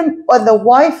husband or the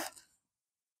wife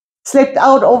slept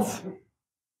out of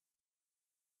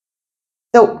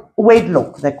the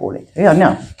wedlock, they call it. Yeah,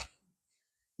 no.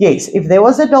 Yes, if there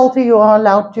was adultery, you are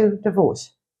allowed to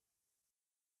divorce.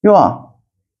 You are.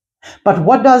 But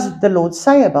what does the Lord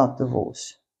say about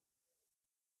divorce?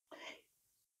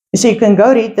 You see, you can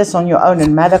go read this on your own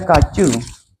in Malachi 2.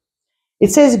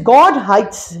 It says God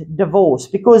hates divorce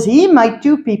because he made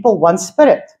two people one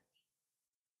spirit.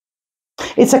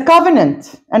 It's a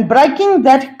covenant, and breaking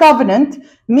that covenant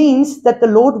means that the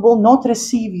Lord will not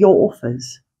receive your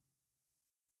offers.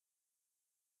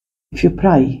 If you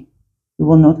pray, you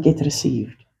will not get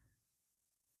received.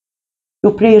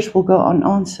 Your prayers will go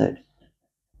unanswered.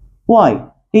 Why?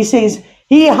 He says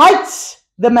he hates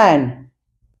the man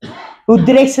who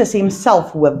dresses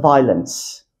himself with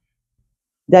violence.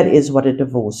 That is what a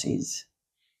divorce is.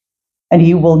 And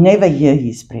he will never hear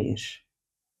his prayers.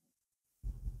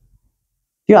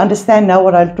 Do you understand now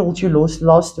what I told you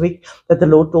last week? That the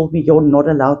Lord told me you're not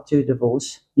allowed to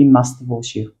divorce. He must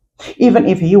divorce you. Even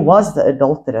if he was the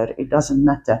adulterer, it doesn't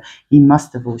matter. He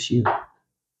must divorce you.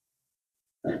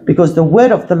 Because the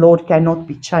word of the Lord cannot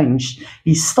be changed.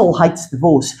 He still hates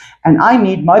divorce. And I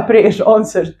need my prayers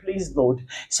answered, please, Lord.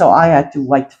 So I had to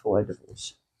wait for a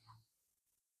divorce.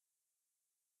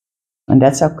 And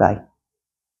that's okay.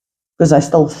 Because I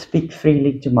still speak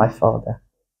freely to my Father.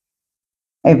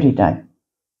 Every day.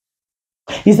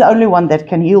 He's the only one that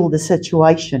can heal the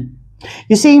situation.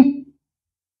 You see,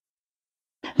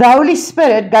 the Holy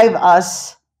Spirit gave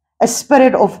us a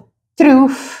spirit of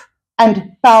truth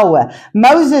and power.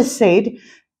 Jesus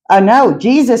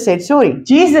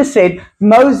said,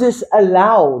 Moses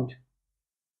allowed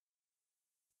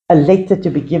a letter to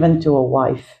be given to a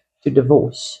wife to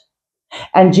divorce.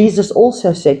 And Jesus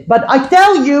also said, but I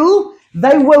tell you,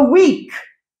 they were weak.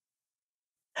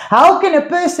 How can a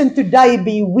person today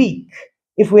be weak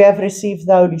if we have received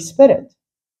the Holy Spirit?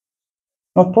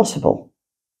 Not possible.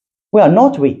 We are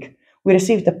not weak. We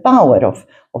receive the power of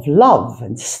love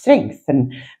and strength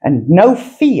and no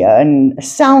fear and a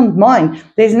sound mind.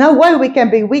 There's no way we can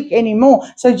be weak anymore.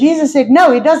 So Jesus said,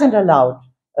 no, he doesn't allow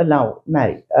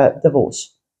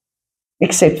divorce,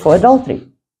 except for adultery.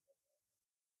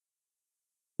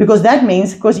 Because that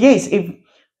means, yes, if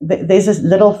there's this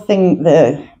little thing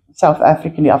the South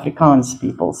African, the Afrikaans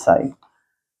people say,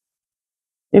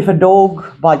 if a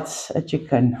dog bites a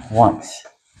chicken once,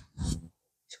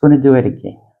 it's going to do it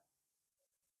again.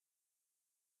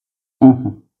 Mm-hmm.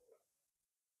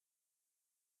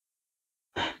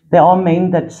 There are men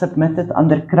that submitted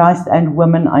under Christ and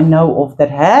women I know of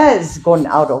that has gone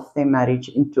out of their marriage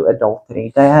into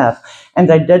adultery. They have. And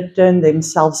they did turn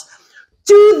themselves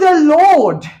to the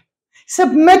Lord,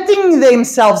 submitting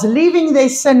themselves, leaving their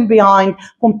sin behind,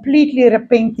 completely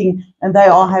repenting, and they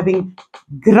are having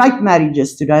great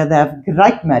marriages today. They have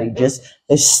great marriages.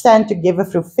 They stand together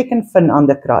through thick and thin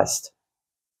under Christ.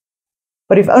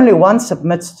 But if only one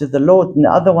submits to the Lord and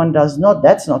the other one does not,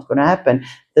 that's not going to happen.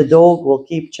 The dog will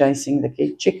keep chasing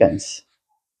the chickens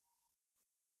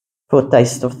for a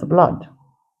taste of the blood.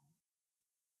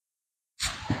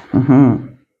 Mm-hmm.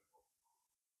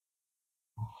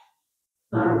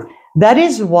 That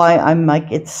is why I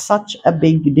make it such a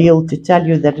big deal to tell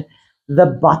you that the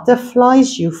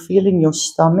butterflies you feel in your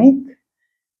stomach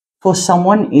for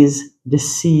someone is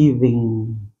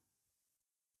deceiving.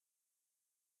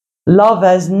 Love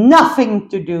has nothing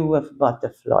to do with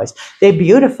butterflies. They're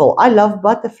beautiful. I love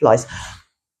butterflies,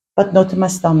 but not in my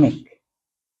stomach.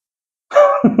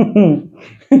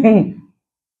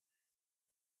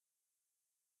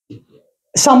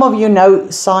 Some of you know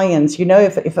science. You know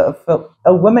if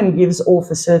a woman gives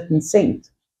off a certain scent,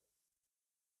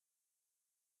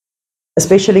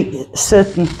 especially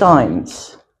certain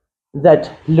times,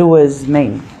 that lures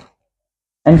men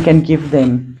and can give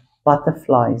them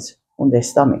butterflies on their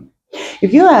stomach.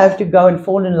 If you have to go and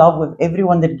fall in love with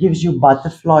everyone that gives you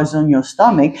butterflies on your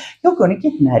stomach, you're going to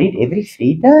get married every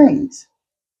 3 days.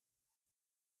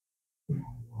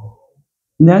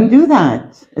 Don't do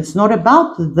that. It's not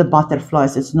about the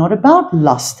butterflies. It's not about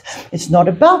lust. It's not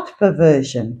about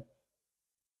perversion.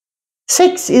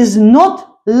 Sex is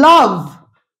not love.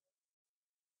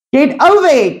 Get over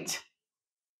it.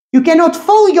 You cannot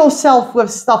fill yourself with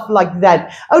stuff like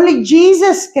that. Only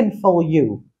Jesus can fill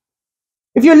you.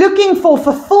 If you're looking for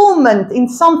fulfillment in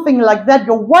something like that,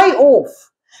 you're way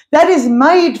off. That is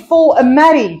made for a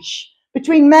marriage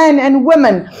between man and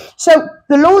woman. So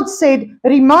the Lord said,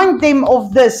 remind them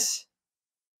of this.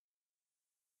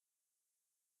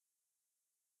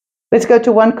 Let's go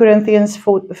to 1 Corinthians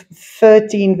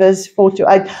 13, verse 4 to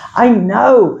 8. I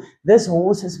know this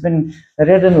horse has been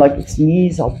ridden like its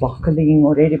knees are buckling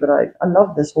already, but I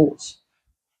love this horse.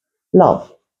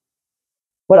 Love.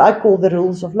 What I call the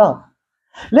rules of love.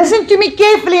 Listen to me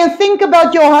carefully and think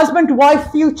about your husband, wife,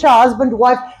 future husband,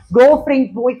 wife,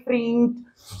 girlfriend, boyfriend.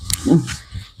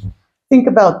 Think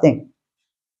about them.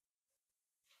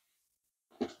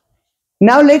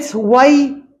 Now let's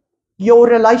weigh your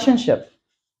relationship.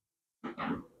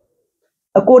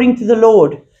 According to the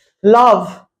Lord,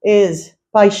 love is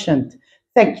patient.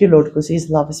 Thank you, Lord, because His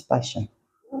love is patient.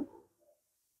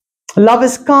 Love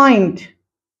is kind.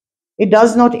 It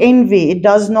does not envy. It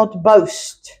does not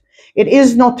boast. It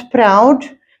is not proud.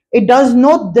 It does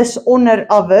not dishonor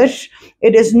others.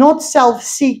 It is not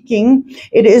self-seeking.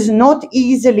 It is not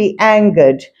easily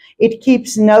angered. It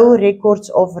keeps no records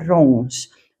of wrongs.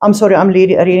 I'm sorry, I'm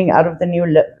reading out of the New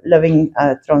Living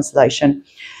Translation.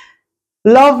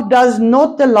 Love does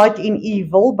not delight in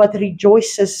evil, but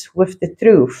rejoices with the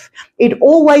truth. It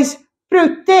always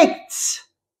protects,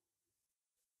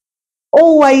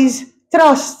 always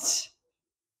trusts,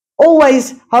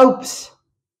 always hopes,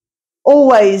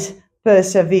 always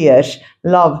perseveres.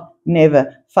 Love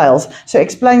never fails. So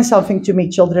explain something to me,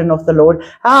 children of the Lord.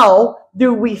 How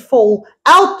do we fall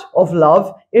out of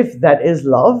love, if that is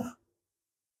love?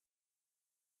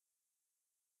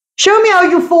 Show me how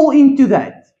you fall into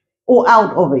that. Or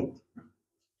out of it.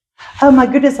 Oh my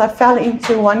goodness, I fell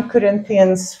into 1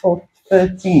 Corinthians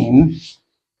 13.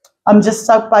 I'm just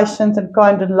so patient and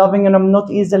kind and loving, and I'm not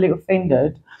easily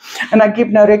offended. And I keep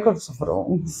no records of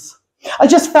wrongs. I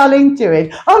just fell into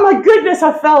it. Oh my goodness,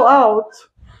 I fell out.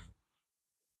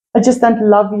 I just don't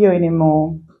love you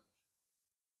anymore.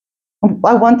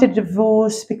 I want a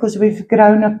divorce because we've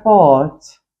grown apart.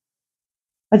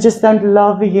 I just don't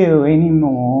love you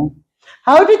anymore.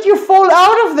 How did you fall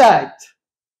out of that?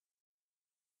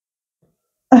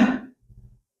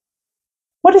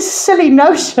 What a silly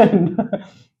notion.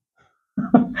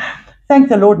 Thank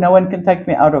the Lord no one can take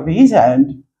me out of His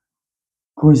hand.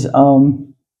 Because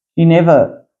He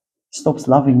never stops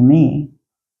loving me.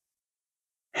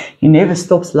 He never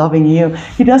stops loving you.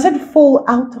 He doesn't fall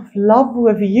out of love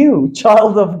with you,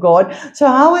 child of God. So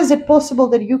how is it possible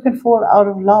that you can fall out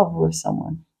of love with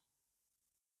someone?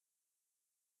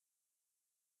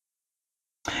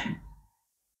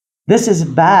 This is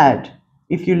bad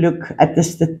if you look at the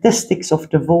statistics of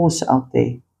divorce out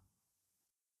there.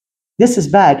 This is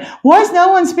bad. Why is no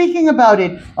one speaking about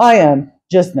it? I am,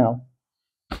 just now.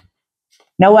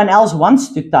 No one else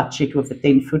wants to touch it with a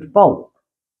 10-foot pole.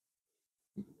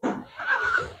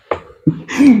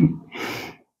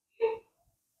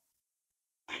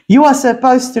 You are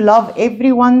supposed to love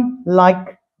everyone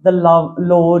like the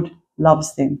Lord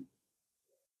loves them.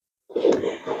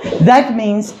 That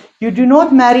means you do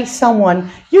not marry someone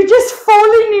you're just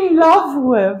falling in love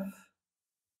with.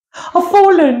 I've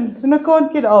fallen and I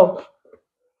can't get up.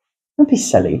 Don't be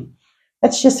silly.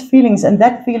 That's just feelings, and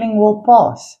that feeling will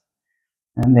pass.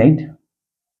 And then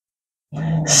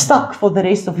stuck for the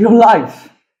rest of your life,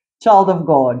 child of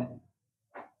God.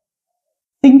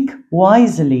 Think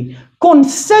wisely.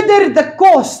 Consider the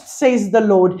cost, says the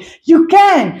Lord. You've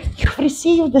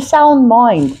received the sound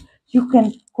mind. You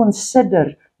can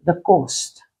consider the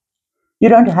cost. You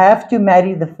don't have to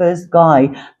marry the first guy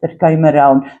that came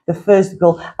around, the first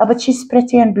girl. Oh, but she's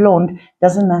pretty and blonde.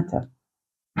 Doesn't matter.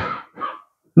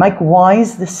 Make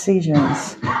wise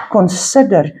decisions.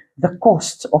 Consider the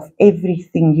cost of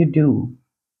everything you do.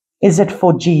 Is it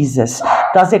for Jesus?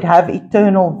 Does it have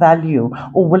eternal value?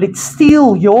 Or will it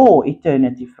steal your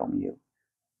eternity from you?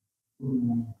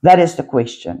 That is the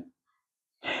question.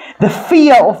 The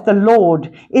fear of the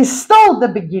Lord is still the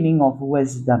beginning of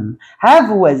wisdom. Have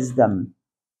wisdom.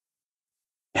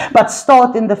 But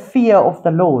start in the fear of the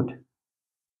Lord.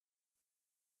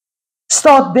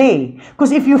 Start there.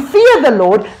 Because if you fear the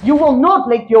Lord, you will not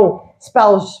let your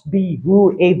spouse be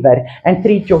whoever and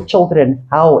treat your children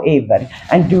however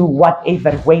and do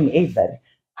whatever, whenever.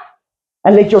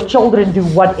 And let your children do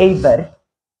whatever.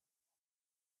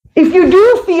 If you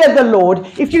do fear the Lord,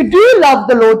 if you do love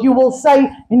the Lord, you will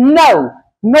say, no,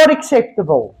 not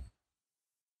acceptable.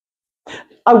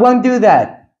 I won't do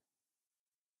that.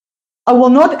 I will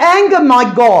not anger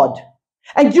my God.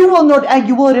 And you will not, and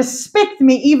you will respect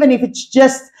me even if it's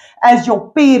just as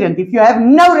your parent. If you have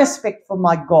no respect for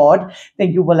my God,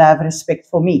 then you will have respect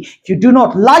for me. If you do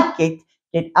not like it,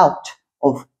 get out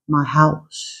of my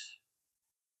house.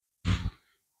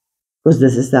 Because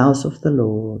this is the house of the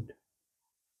Lord.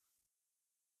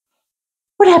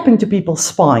 What happened to people's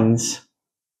spines?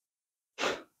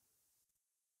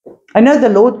 I know the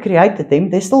Lord created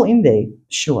them. They're still in there,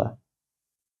 sure.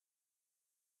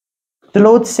 The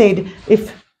Lord said,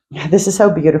 this is so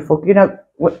beautiful. You know,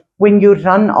 when you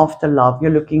run after love,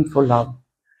 you're looking for love.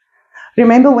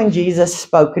 Remember when Jesus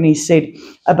spoke and he said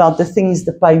about the things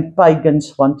the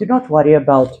pagans want. Do not worry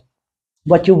about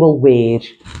what you will wear,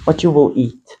 what you will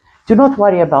eat. Do not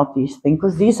worry about these things,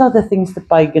 because these are the things the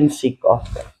pagans seek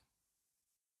after.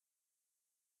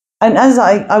 And as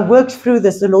I worked through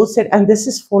this, the Lord said, and this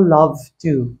is for love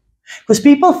too. Because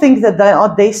people think that they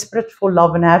are desperate for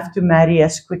love and have to marry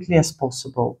as quickly as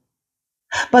possible.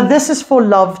 But this is for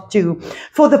love too.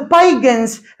 For the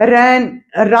pagans run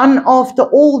after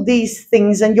all these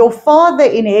things, and your Father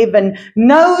in heaven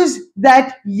knows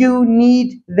that you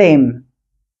need them.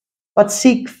 But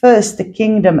seek first the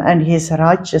kingdom and his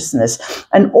righteousness,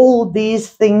 and all these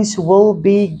things will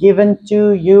be given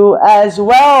to you as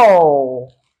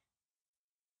well.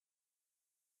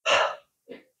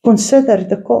 Consider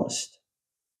the cost.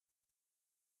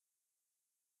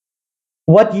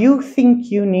 What you think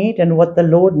you need and what the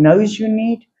Lord knows you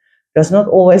need does not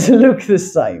always look the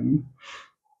same.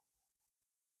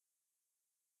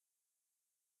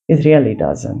 It really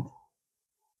doesn't.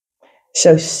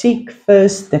 So seek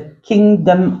first the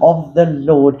kingdom of the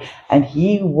Lord, and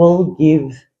he will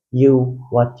give you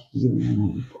what you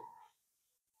need.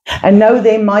 And no,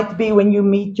 there might be, when you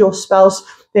meet your spouse,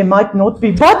 there might not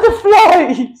be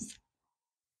butterflies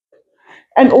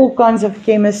and all kinds of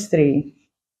chemistry.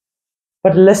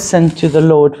 But listen to the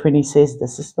Lord when he says,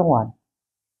 this is the one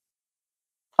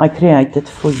I created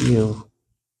for you.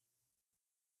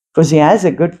 Because he has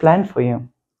a good plan for you.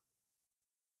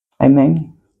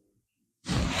 Amen.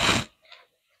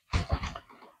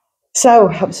 So,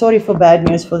 I'm sorry for bad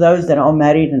news for those that are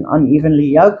married and unevenly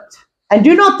yoked. And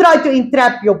do not try to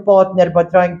entrap your partner by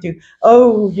trying to,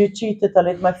 oh, you cheated, I'll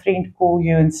let my friend call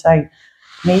you and say,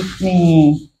 meet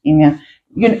me. You know,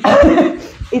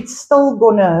 it's still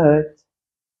going to hurt.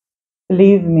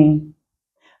 Believe me.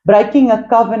 Breaking a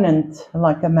covenant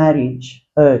like a marriage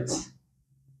hurts.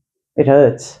 It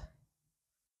hurts.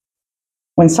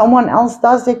 When someone else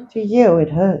does it to you, it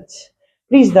hurts.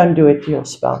 Please don't do it to your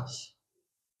spouse.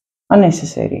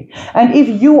 Unnecessary. And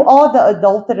if you are the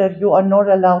adulterer, you are not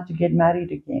allowed to get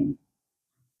married again.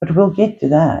 But we'll get to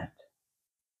that.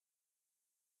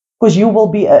 Because you will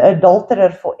be an adulterer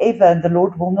forever and the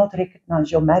Lord will not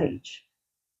recognize your marriage.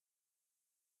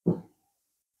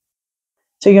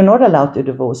 So you're not allowed to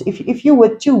divorce. If you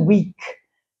were too weak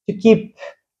to keep...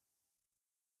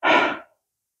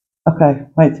 Okay,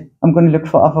 wait. I'm going to look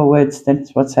for other words.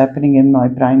 That's what's happening in my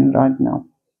brain right now.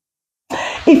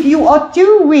 If you are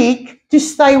too weak to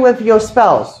stay with your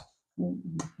spouse,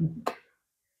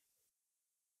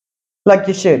 like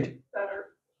you should.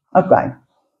 Okay.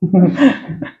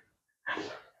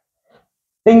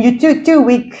 Then you're too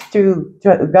weak to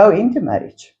go into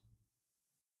marriage.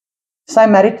 Stay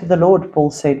married to the Lord,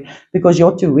 Paul said, because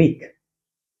you're too weak.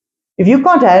 If you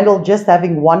can't handle just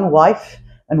having one wife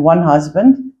and one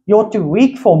husband, you're too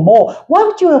weak for more. Why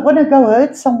would you want to go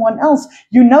hurt someone else?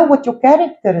 You know what your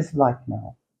character is like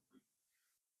now.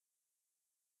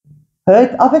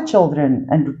 Hurt other children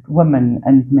and women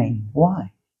and men.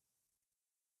 Why?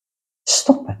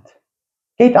 Stop it.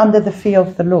 Get under the fear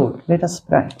of the Lord. Let us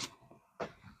pray.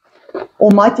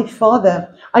 Almighty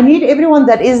Father, I need everyone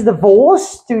that is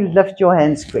divorced to lift your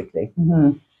hands quickly.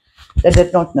 They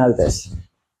did not know this.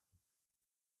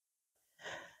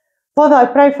 Father, I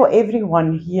pray for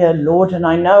everyone here, Lord, and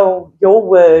I know your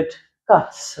word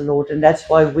cuts, Lord, and that's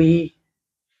why we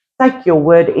take your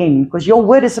word in, because your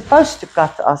word is supposed to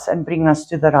cut us and bring us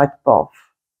to the right path.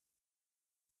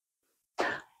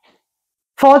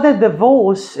 Father,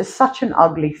 divorce is such an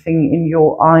ugly thing in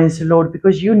your eyes, Lord,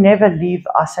 because you never leave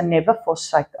us and never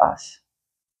forsake us.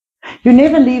 You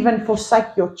never leave and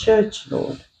forsake your church,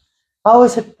 Lord. How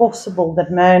is it possible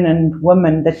that man and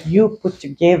woman that you put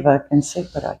together can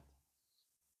separate?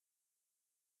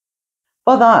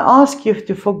 Father, I ask you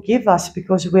to forgive us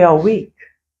because we are weak.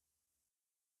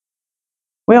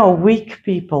 We are weak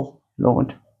people,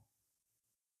 Lord.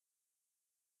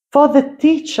 Father,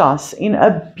 teach us in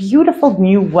a beautiful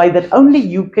new way that only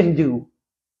you can do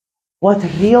what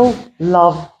real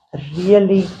love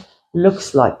really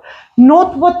looks like.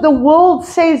 Not what the world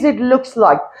says it looks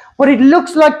like, what it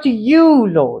looks like to you,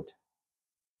 Lord.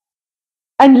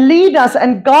 And lead us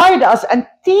and guide us and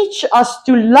teach us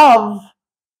to love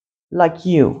like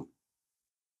you.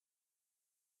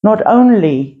 Not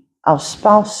only our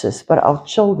spouses, but our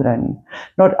children.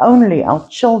 Not only our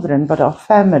children, but our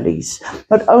families.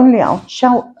 Not only our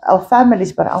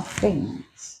families, but our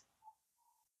friends.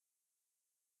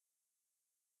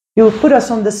 You will put us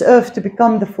on this earth to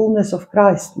become the fullness of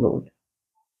Christ, Lord.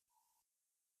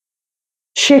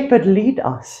 Shepherd, lead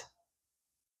us.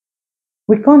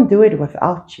 We can't do it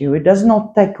without you. It does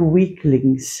not take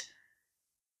weaklings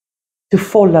to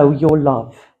follow your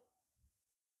love.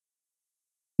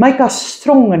 Make us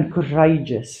strong and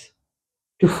courageous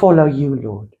to follow you,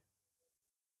 Lord.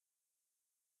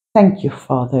 Thank you,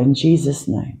 Father, in Jesus'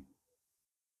 name.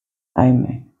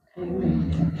 Amen. Amen.